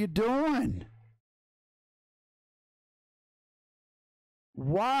hell are you doing?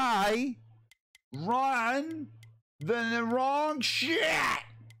 Why run the wrong shit?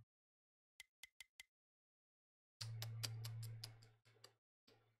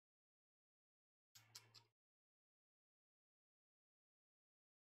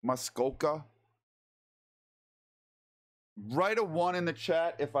 Muskoka. Write a 1 in the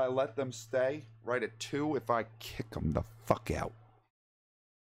chat if I let them stay. Write a 2 if I kick them the fuck out.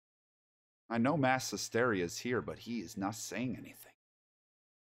 I know Mass Hysteria is here, but he is not saying anything.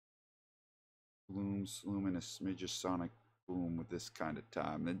 Blooms, luminous, smidge sonic boom with this kind of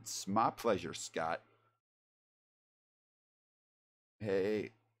time. It's my pleasure, Scott.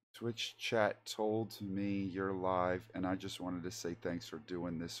 Hey, Twitch chat told me you're live, and I just wanted to say thanks for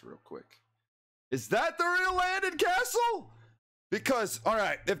doing this real quick. Is that the real Landon Castle? Because, all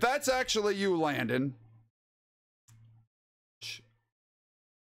right, if that's actually you, Landon,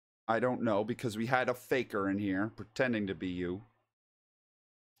 I don't know, because we had a faker in here pretending to be you.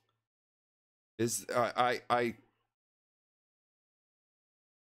 Is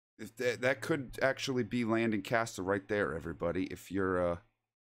if that could actually be Landon Castle right there, everybody. If you're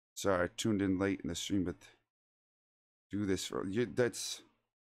sorry, I tuned in late in the stream, but do this for you. That's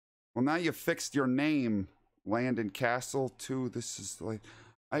well, now you fixed your name, Landon Castle, too. This is like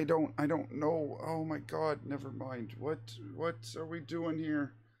I don't know. Oh my god, never mind. What are we doing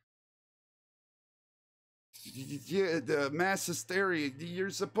here? Yeah, the Mass Hysteria. You're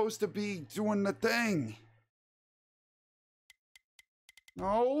supposed to be doing the thing.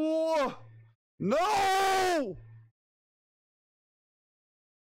 No! No!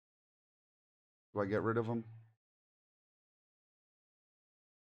 Do I get rid of him?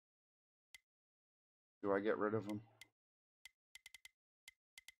 Do I get rid of him?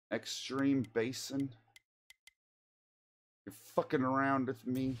 Extreme Basin. You're fucking around with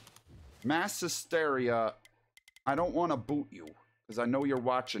me. Mass Hysteria. I don't want to boot you because I know you're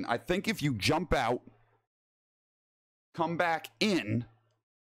watching. I think if you jump out, come back in,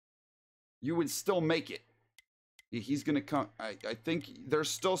 you would still make it. He's going to come. I think there's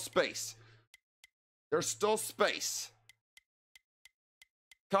still space. There's still space.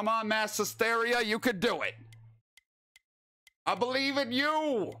 Come on, Mass Hysteria. You could do it. I believe in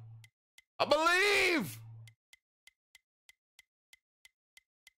you. I believe.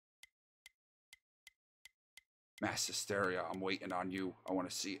 Mass Hysteria, I'm waiting on you. I want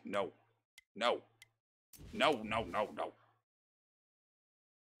to see it. No. No. No, no, no, no.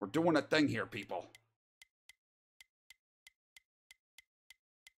 We're doing a thing here, people.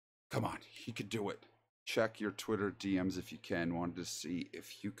 Come on, he could do it. Check your Twitter DMs if you can. Wanted to see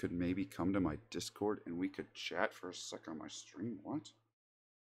if you could maybe come to my Discord and we could chat for a second on my stream. What?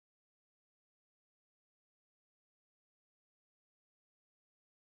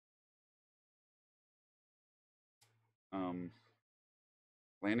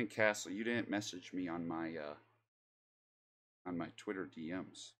 Landon Castle, you didn't message me on my Twitter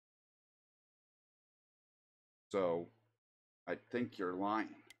DMs. So, I think you're lying.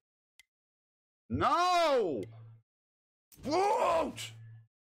 No! Won't!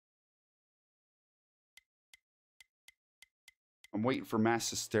 I'm waiting for Mass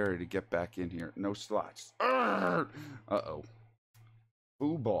Hysteria to get back in here. No slots. Uh-oh.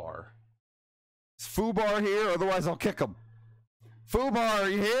 Foobar. Is Foobar here? Otherwise, I'll kick him. Foobar, are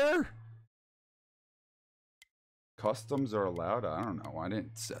you here? Customs are allowed? I don't know. I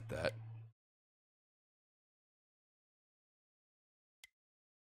didn't set that.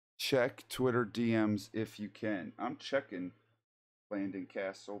 check Twitter DMs if you can. I'm checking Landon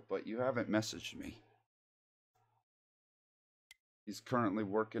Cassill, but you haven't messaged me. He's currently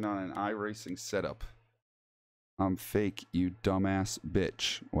working on an iRacing setup. I'm fake, you dumbass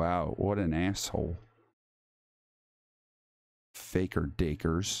bitch. Wow, what an asshole. Faker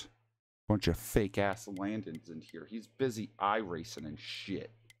dakers. Bunch of fake ass Landons in here. He's busy iRacing and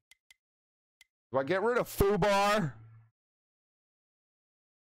shit. Do I get rid of Fubar?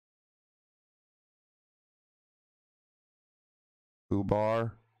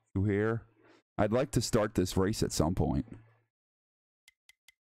 Fubar, you here? I'd like to start this race at some point.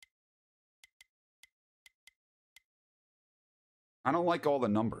 I don't like all the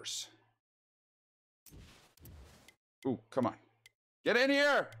numbers. Ooh, come on. Get in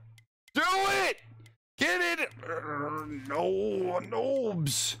here! Do it! Get it! No,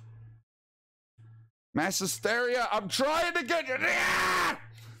 noobs. Mass hysteria, I'm trying to get you.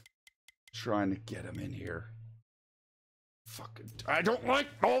 Trying to get him in here. Fucking, I don't like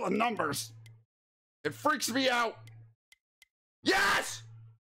all the numbers. It freaks me out. Yes!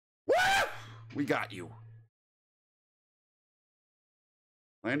 Woo! We got you.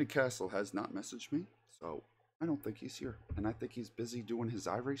 Landon Cassill has not messaged me, so I don't think he's here. And I think he's busy doing his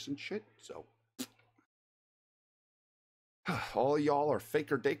iRacing shit, so. All of y'all are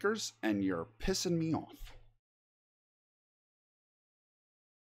faker dakers, and you're pissing me off.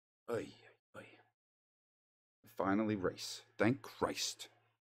 Oy, oy. Finally race. Thank Christ.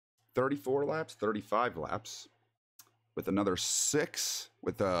 34 laps, 35 laps. With another 6.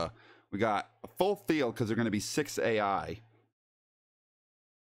 We got a full field because they're going to be 6 AI.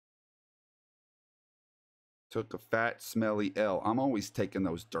 Took a fat, smelly L. I'm always taking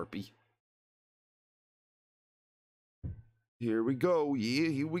those, derpy. Here we go. Yeah,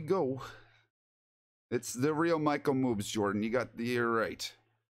 here we go. It's the real Michael Mrucz, Jordan. You got the year right.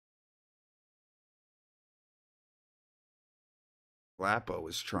 Lapo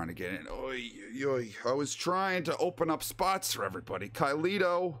is trying to get in. Oy, oy. I was trying to open up spots for everybody.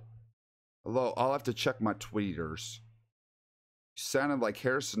 Kylito. Hello. I'll have to check my tweeters. You sounded like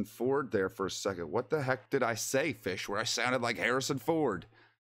Harrison Ford there for a second. What the heck did I say, Fish, where I sounded like Harrison Ford?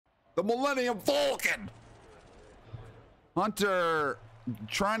 The Millennium Falcon! Hunter,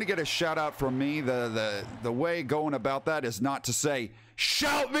 trying to get a shout out from me. The way going about that is not to say,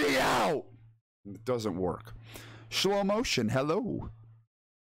 shout me out! It doesn't work. Slow motion, hello.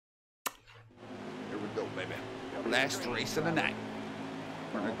 Here we go, baby. Last race of the night.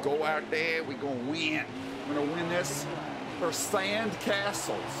 We're gonna go out there, we're gonna win. We're gonna win this for sand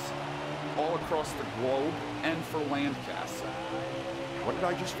castles all across the globe and for land castle. What did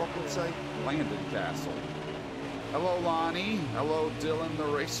I just fucking say? Landon Cassill. Hello, Lonnie. Hello, Dylan the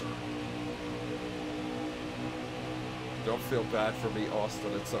Racer. Don't feel bad for me,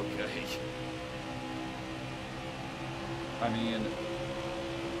 Austin. It's okay. I mean,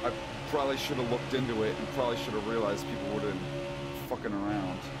 I probably should have looked into it and probably should have realized people wouldn't fucking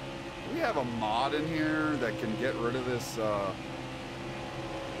around. Do we have a mod in here that can get rid of this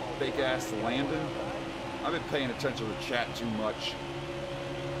fake ass Landon? I've been paying attention to the chat too much.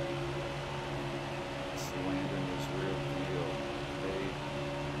 This Landon is real deal.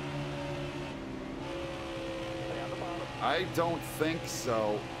 I don't think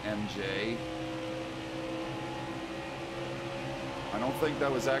so, MJ. I don't think that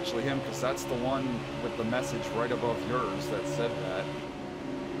was actually him, because that's the one with the message right above yours that said that.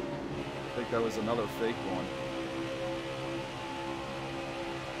 I think that was another fake one.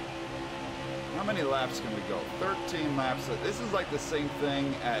 How many laps can we go? 13 laps. This is like the same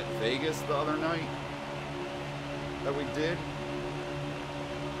thing at Vegas the other night that we did,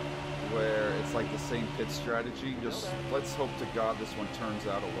 where it's like the same pit strategy. Just let's hope to God this one turns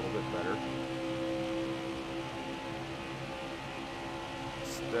out a little bit better.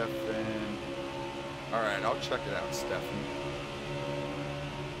 Stefan. All right, I'll check it out, Stefan.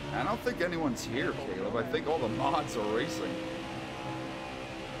 I don't think anyone's here, Caleb. I think all the mods are racing.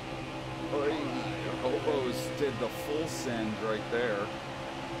 Oy, Hobos did the full send right there.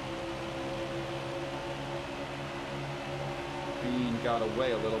 Bean got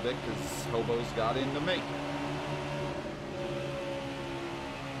away a little bit because Hobos got in to make it.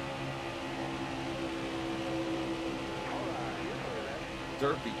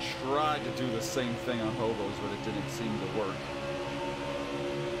 Derpy tried to do the same thing on Hobos, but it didn't seem to work.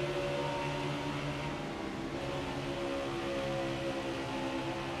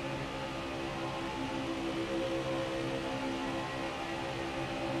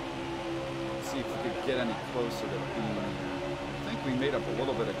 Let's see if we could get any closer to Bean. I think we made up a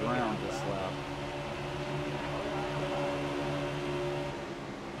little bit of ground this lap.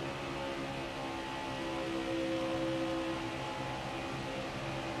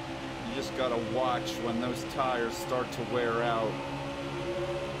 just gotta watch when those tires start to wear out,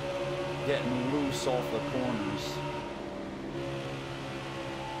 getting loose off the corners.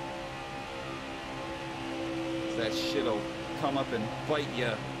 That shit'll come up and bite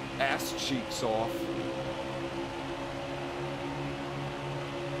your ass cheeks off.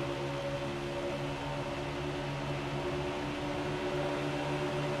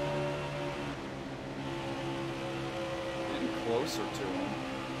 Closer to him.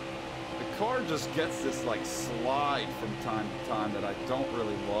 The car just gets this like slide from time to time that I don't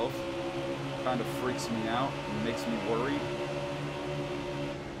really love. Kind of freaks me out and makes me worried.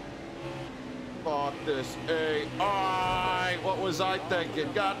 Fuck this AI! What was I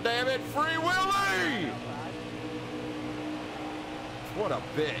thinking? God damn it, Free Willy! What a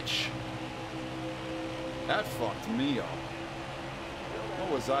bitch. That fucked me up.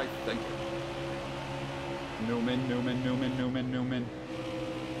 What was I thinking? Newman.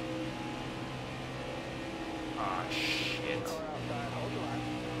 Ah, shit.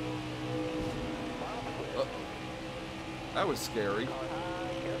 That was scary.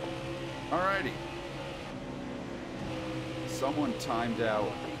 Alrighty. Someone timed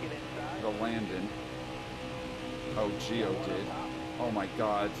out the Landon. Oh, Geo did. Oh my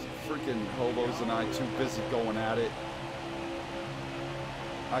god. Freaking Hobos and I too busy going at it.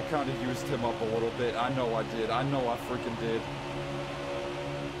 I kind of used him up a little bit. I know I did. I know I freaking did.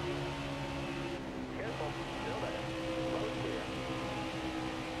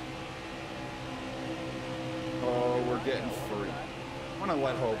 Oh, we're getting free. I'm gonna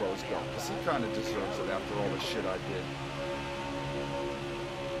let Hobos go, because he kind of deserves it after all the shit I did.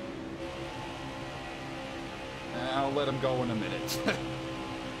 I'll let him go in a minute.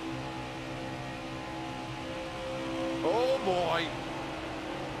 Oh boy!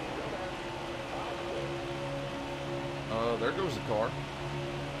 There goes the car.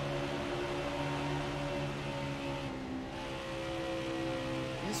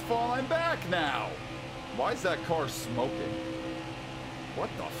 He's falling back now. Why is that car smoking? What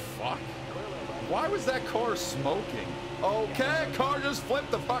the fuck? Why was that car smoking? Okay, car just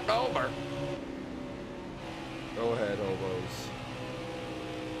flipped the fuck over. Go ahead, Hobos.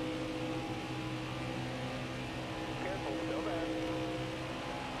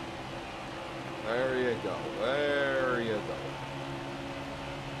 There you go. There you go.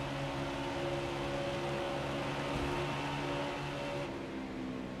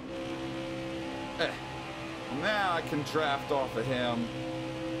 Now I can draft off of him.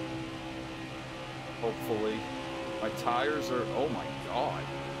 Hopefully. My tires are... Oh my god.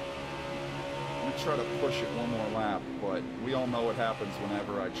 I'm going to try to push it one more lap, but we all know what happens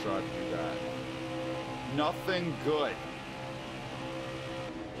whenever I try to do that. Nothing good.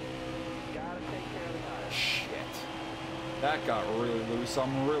 Shit. That got really loose.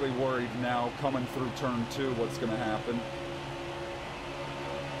 I'm really worried now coming through turn 2 what's going to happen.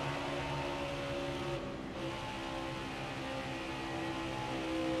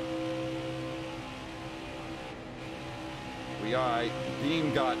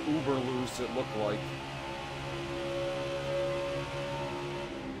 Beam got uber loose, it looked like.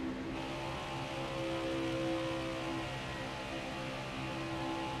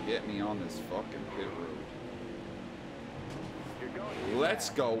 Get me on this fucking pit road. Let's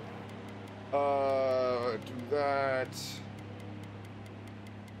go. Do that.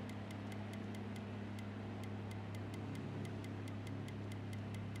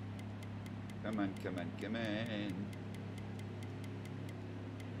 Come on, come on, come on.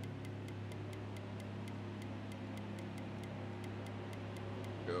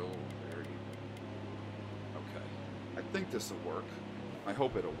 Go, there you go. Okay. I think this will work. I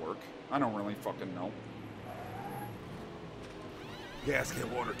hope it'll work. I don't really fucking know. Gas, get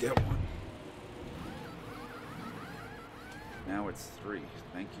water, get one. Now it's 3.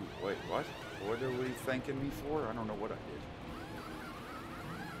 Thank you. Wait, what? What are we thanking me for? I don't know what I did.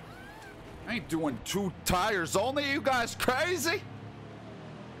 I ain't doing 2 tires only. You guys crazy?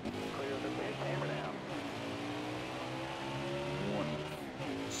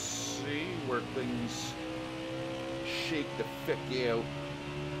 See where things shake the fuck out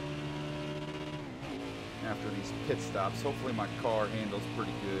after these pit stops. Hopefully my car handles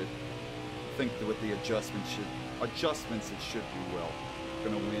pretty good. I think that with the adjustments it should be well.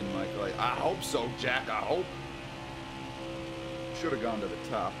 Gonna win, Michael. I hope so, Jack. I hope. Should have gone to the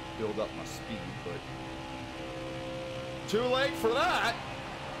top, build up my speed, but too late for that.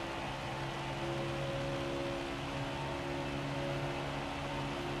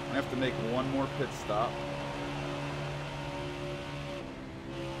 I have to make one more pit stop.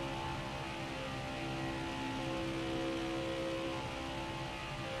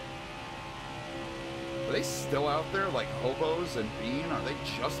 they still out there like Hobos and Bean? Are they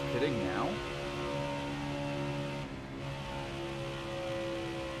just pitting now?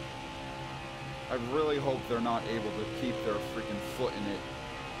 I really hope they're not able to keep their freaking foot in it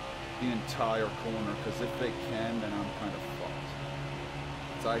the entire corner, because if they can, then I'm kind of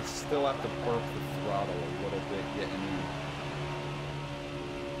fucked. So I still have to burp the throttle a little bit getting in.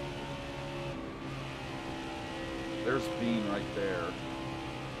 There's Bean right there.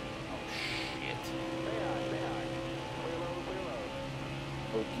 Oh shit.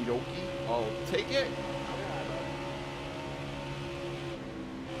 Okie dokie. I'll take it.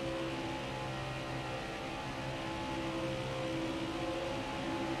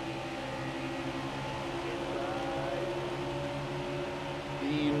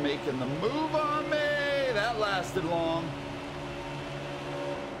 Bean making the move on me. That lasted long.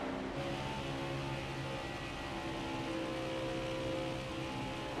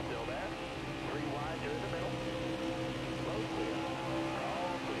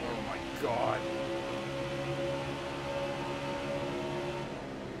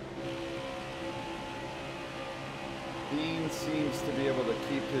 Seems to be able to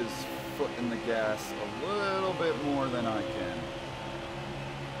keep his foot in the gas a little bit more than I can.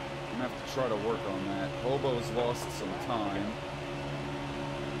 I'm gonna have to try to work on that. Hobo's lost some time.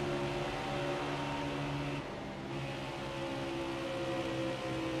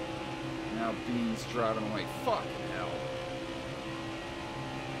 Now Bean's driving away. Fucking hell.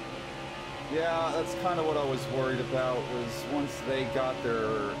 Yeah, that's kind of what I was worried about, was once they got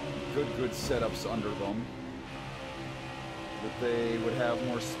their good setups under them, that they would have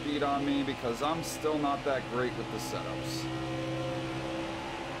more speed on me, because I'm still not that great with the setups.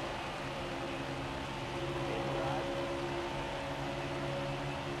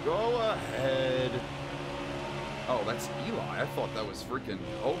 Go ahead. Oh, that's Eli. I thought that was freaking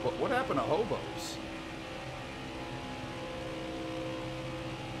Hobo. What happened to Hobos?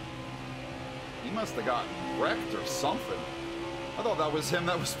 He must have gotten wrecked or something. I thought that was him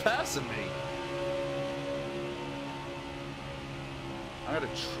that was passing me. I gotta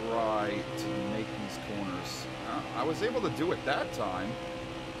try to make these corners. I was able to do it that time.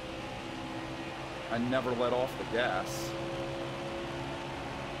 I never let off the gas.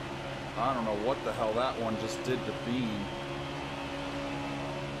 I don't know what the hell that one just did to Bean.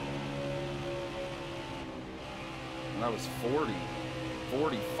 And that was 40.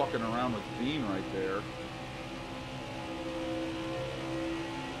 40 fucking around with Bean right there.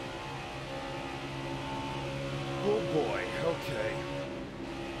 Oh boy, okay.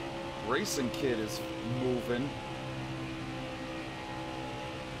 Racing Kid is moving.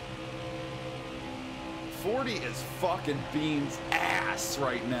 40 is fucking Bean's ass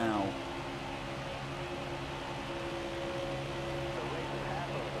right now.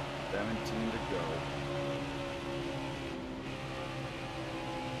 The 17 to go.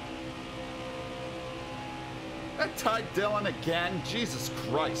 That tied Dylan again? Jesus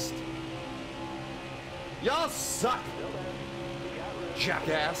Christ. Y'all suck,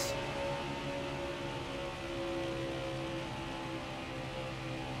 jackass.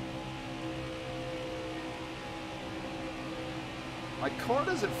 My car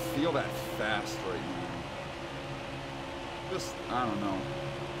doesn't feel that fast right now. Just, I don't know.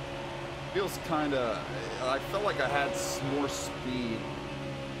 Feels kind of, I felt like I had more speed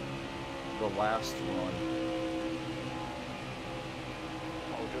the last run.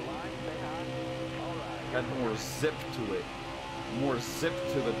 Had more zip to it. More zip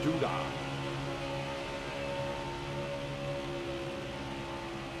to the doodah.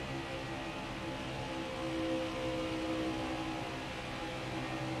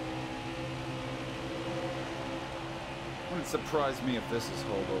 Wouldn't surprise me if this is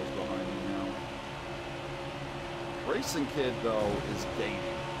Hobos behind me now. Racing Kid, though, is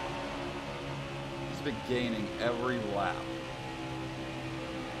gaining. He's been gaining every lap.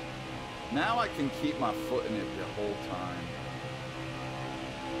 Now I can keep my foot in it the whole time.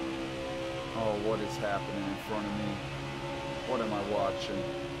 Oh, what is happening in front of me? What am I watching?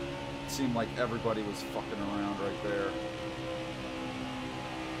 It seemed like everybody was fucking around right there.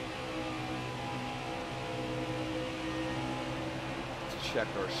 Let's check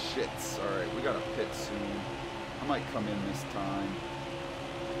our shits. Alright, we got a pit soon. I might come in this time.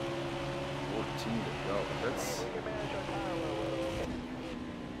 14 to go.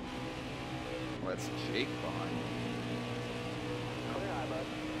 That's Jake behind me.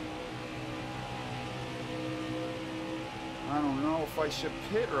 I don't know if I should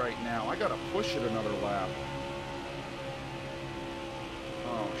pit right now. I gotta push it another lap.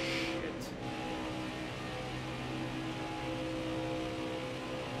 Oh shit.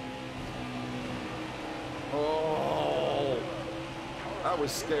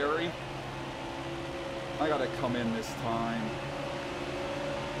 was scary. I gotta come in this time.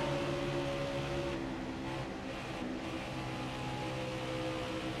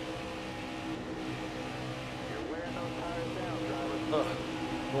 You're wearing those tires down, driver.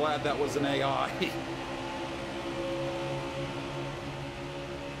 Glad that was an AI.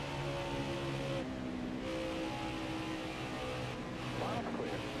 Line's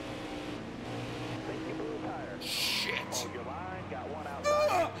clear. Think you blew a tire. Shit. Hold your line. Got one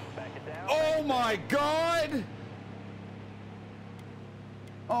outside. Back it down. Oh my God.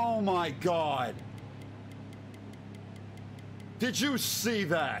 Oh my God. Did you see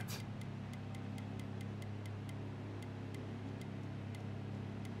that?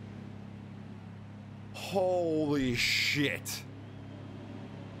 Holy shit.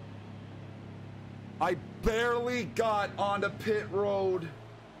 I barely got onto pit road.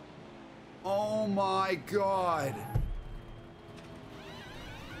 Oh my God.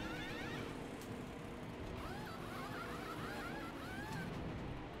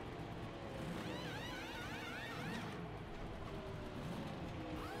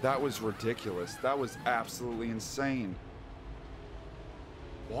 That was ridiculous. That was absolutely insane.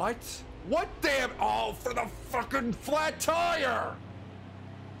 What? What damn? Oh, for the fucking flat tire!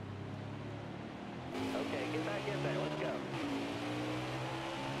 Okay, get back in there. Let's go.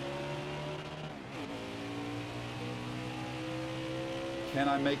 Can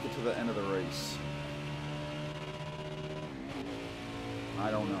I make it to the end of the race?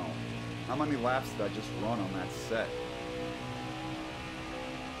 I don't know. How many laps did I just run on that set?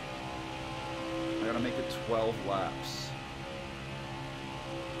 I gotta make it 12 laps.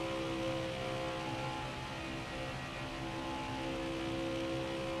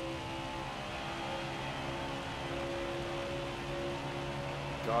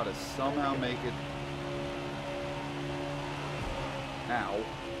 Gotta somehow make it. Ow.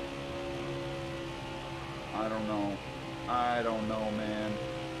 I don't know. I don't know, man.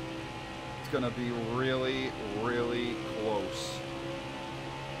 It's gonna be really, really close.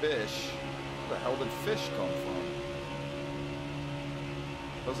 Fish? Where the hell did fish come from?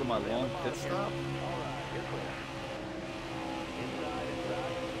 Those are my long pit stop? All right, you're clear. Inside.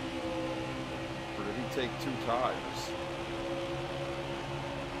 Or did he take 2 tires?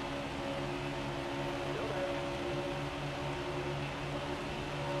 Still there.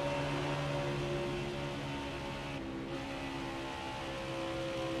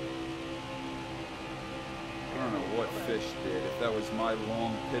 I don't know what fish did. If that was my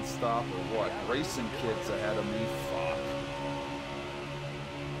long pit stop or what. Racing kids ahead of me. Fuck.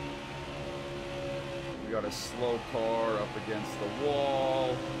 We got a slow car up against the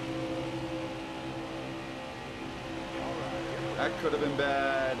wall. That could have been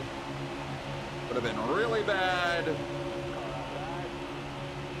bad. Would have been really bad.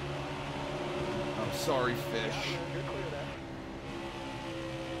 I'm sorry, fish. You're clear there.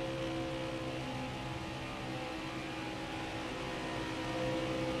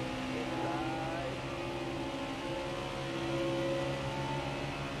 Inside.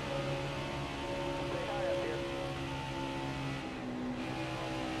 Stay high up here.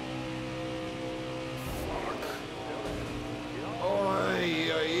 Oi,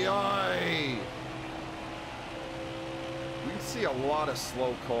 oi, oi. We can see a lot of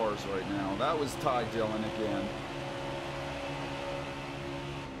slow cars right now. That was Ty Dillon again.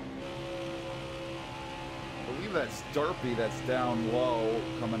 I believe that's Derpy that's down low,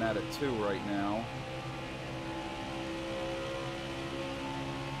 coming at it too right now.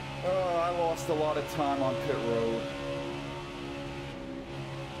 I lost a lot of time on pit road.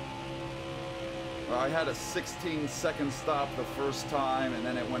 I had a 16-second stop the first time, and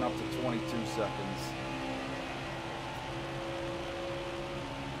then it went up to 22 seconds.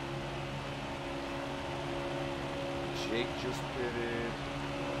 Jake just pitted.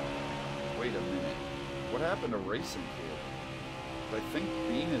 Wait a minute. What happened to Racing Kid? I think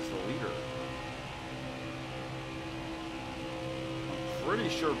Bean is the leader. I'm pretty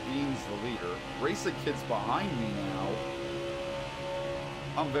sure Bean's the leader. Racing Kid's behind me now.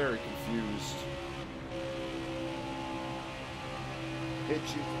 I'm very confused. Hit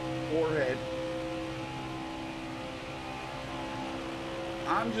you forehead.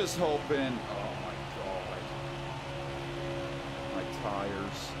 I'm just hoping. Oh my God. My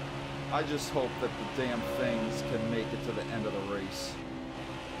tires. I just hope that the damn things can make it to the end of the race.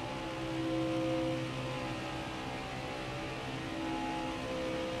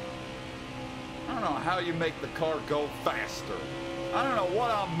 I don't know how you make the car go faster. I don't know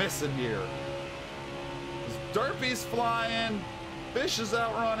what I'm missing here. Derpy's flying. Fish is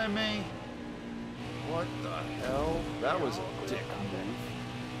outrunning me. What the hell? That was a dick move.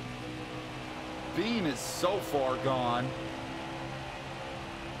 Bean is so far gone.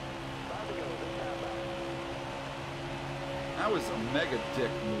 That was a mega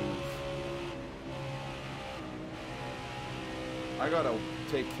dick move. I gotta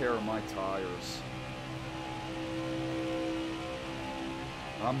take care of my tires.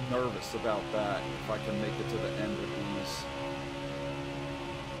 I'm nervous about that, if I can make it to the end of these.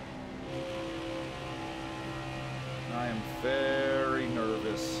 I am very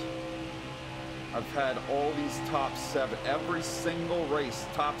nervous. I've had all these top 7, every single race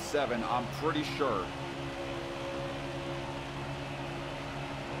top 7, I'm pretty sure.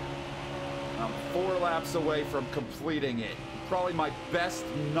 I'm 4 laps away from completing it. Probably my best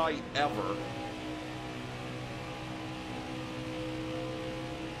night ever.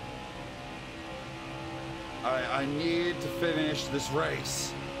 I need to finish this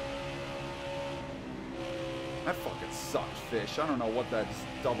race. That fucking sucked, fish. I don't know what that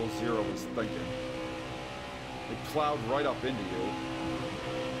 00 was thinking. They plowed right up into you.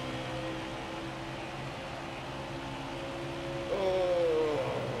 Oh,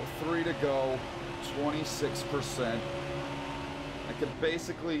 3 to go, 26%. I could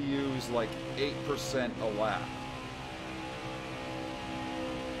basically use like 8% a lap.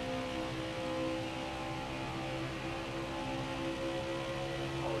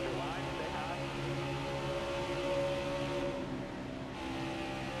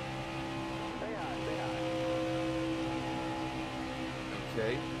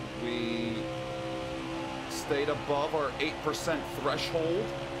 Okay, we stayed above our 8% threshold.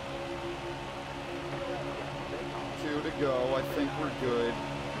 2 to go. I think we're good.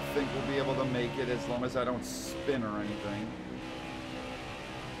 I think we'll be able to make it as long as I don't spin or anything.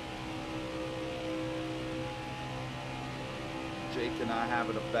 Jake and I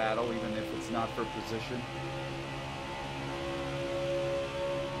having a battle, even if it's not for position.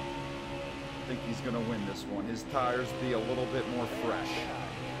 I think he's going to win this one. His tires be a little bit more fresh.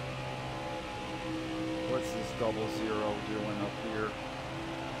 What's this 00 doing up here?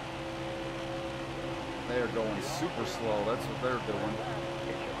 They are going super slow. That's what they're doing.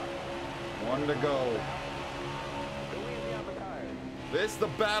 1 to go. This is the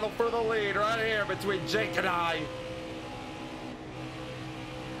battle for the lead right here between Jake and I.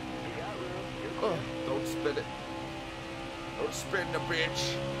 Oh, don't spin it. Don't spin the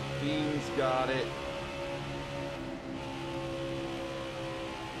bitch. Bean's got it.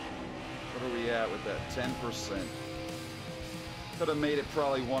 What are we at with that? 10%. Could have made it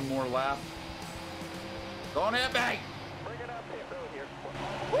probably 1 more lap. Don't hit me!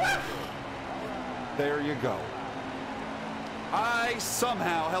 There you go. I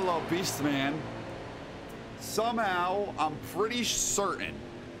somehow, hello Beastman, somehow I'm pretty certain,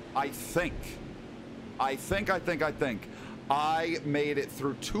 I think I made it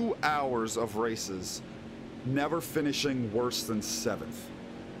through 2 hours of races, never finishing worse than 7th.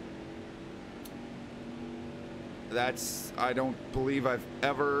 I don't believe I've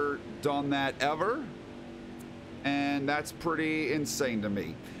ever done that ever. And that's pretty insane to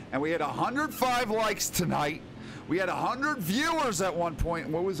me. And we had 105 likes tonight. We had 100 viewers at one point.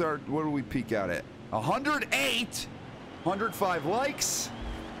 What did we peak out at? 108, 105 likes,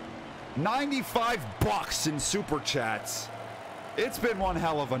 95 bucks in super chats. It's been one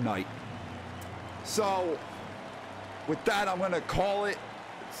hell of a night. So with that, I'm gonna call it.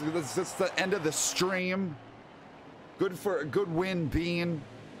 It's the end of the stream. Good win, Bean.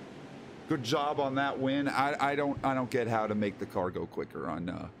 Good job on that win. I don't get how to make the car go quicker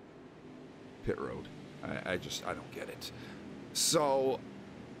on pit road. I don't get it. So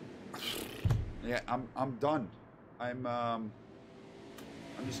yeah, I'm done. I'm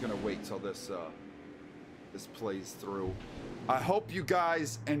just gonna wait till this plays through. I hope you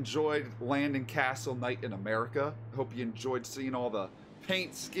guys enjoyed Landon Cassill Night in America. I hope you enjoyed seeing all the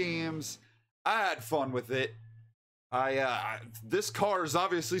paint schemes. I had fun with it. This car is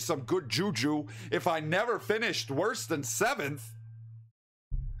obviously some good juju. If I never finished worse than 7th,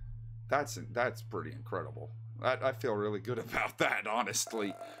 that's pretty incredible. I feel really good about that,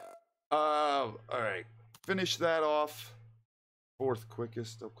 honestly. All right, finish that off. 4th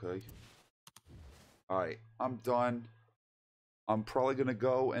quickest, okay. All right, I'm done. I'm probably gonna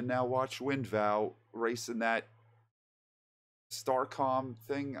go and now watch WinVow racing that Starcom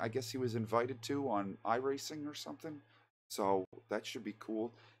thing. I guess he was invited to on iRacing or something. So that should be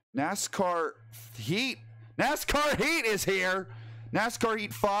cool. NASCAR Heat is here. NASCAR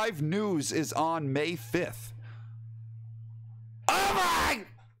Heat 5 news is on May 5th. Oh my!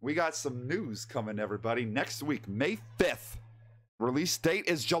 We got some news coming, everybody. Next week, May 5th. Release date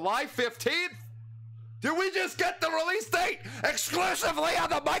is July 15th. Did we just get the release date exclusively on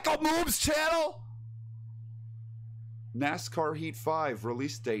the Michael Mrucz channel? NASCAR Heat 5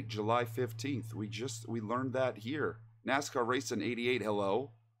 release date July 15th. We learned that here. NASCAR Racing 88, hello.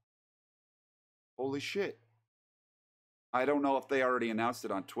 Holy shit. I don't know if they already announced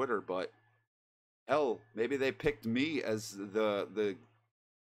it on Twitter, but hell, maybe they picked me as the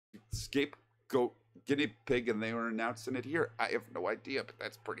scapegoat guinea pig and they were announcing it here. I have no idea, but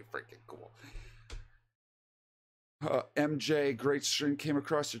that's pretty freaking cool. MJ, great stream. Came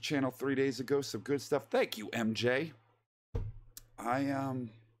across your channel 3 days ago. Some good stuff. Thank you, MJ. I'm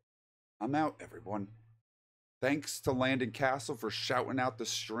out, everyone. Thanks to Landon Cassill for shouting out the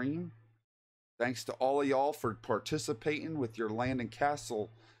stream. Thanks to all of y'all for participating with your Landon Cassill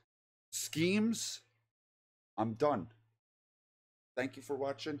schemes. I'm done. Thank you for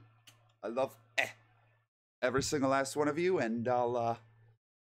watching. I love every single last one of you, and I'll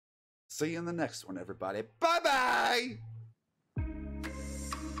see you in the next one, everybody. Bye-bye!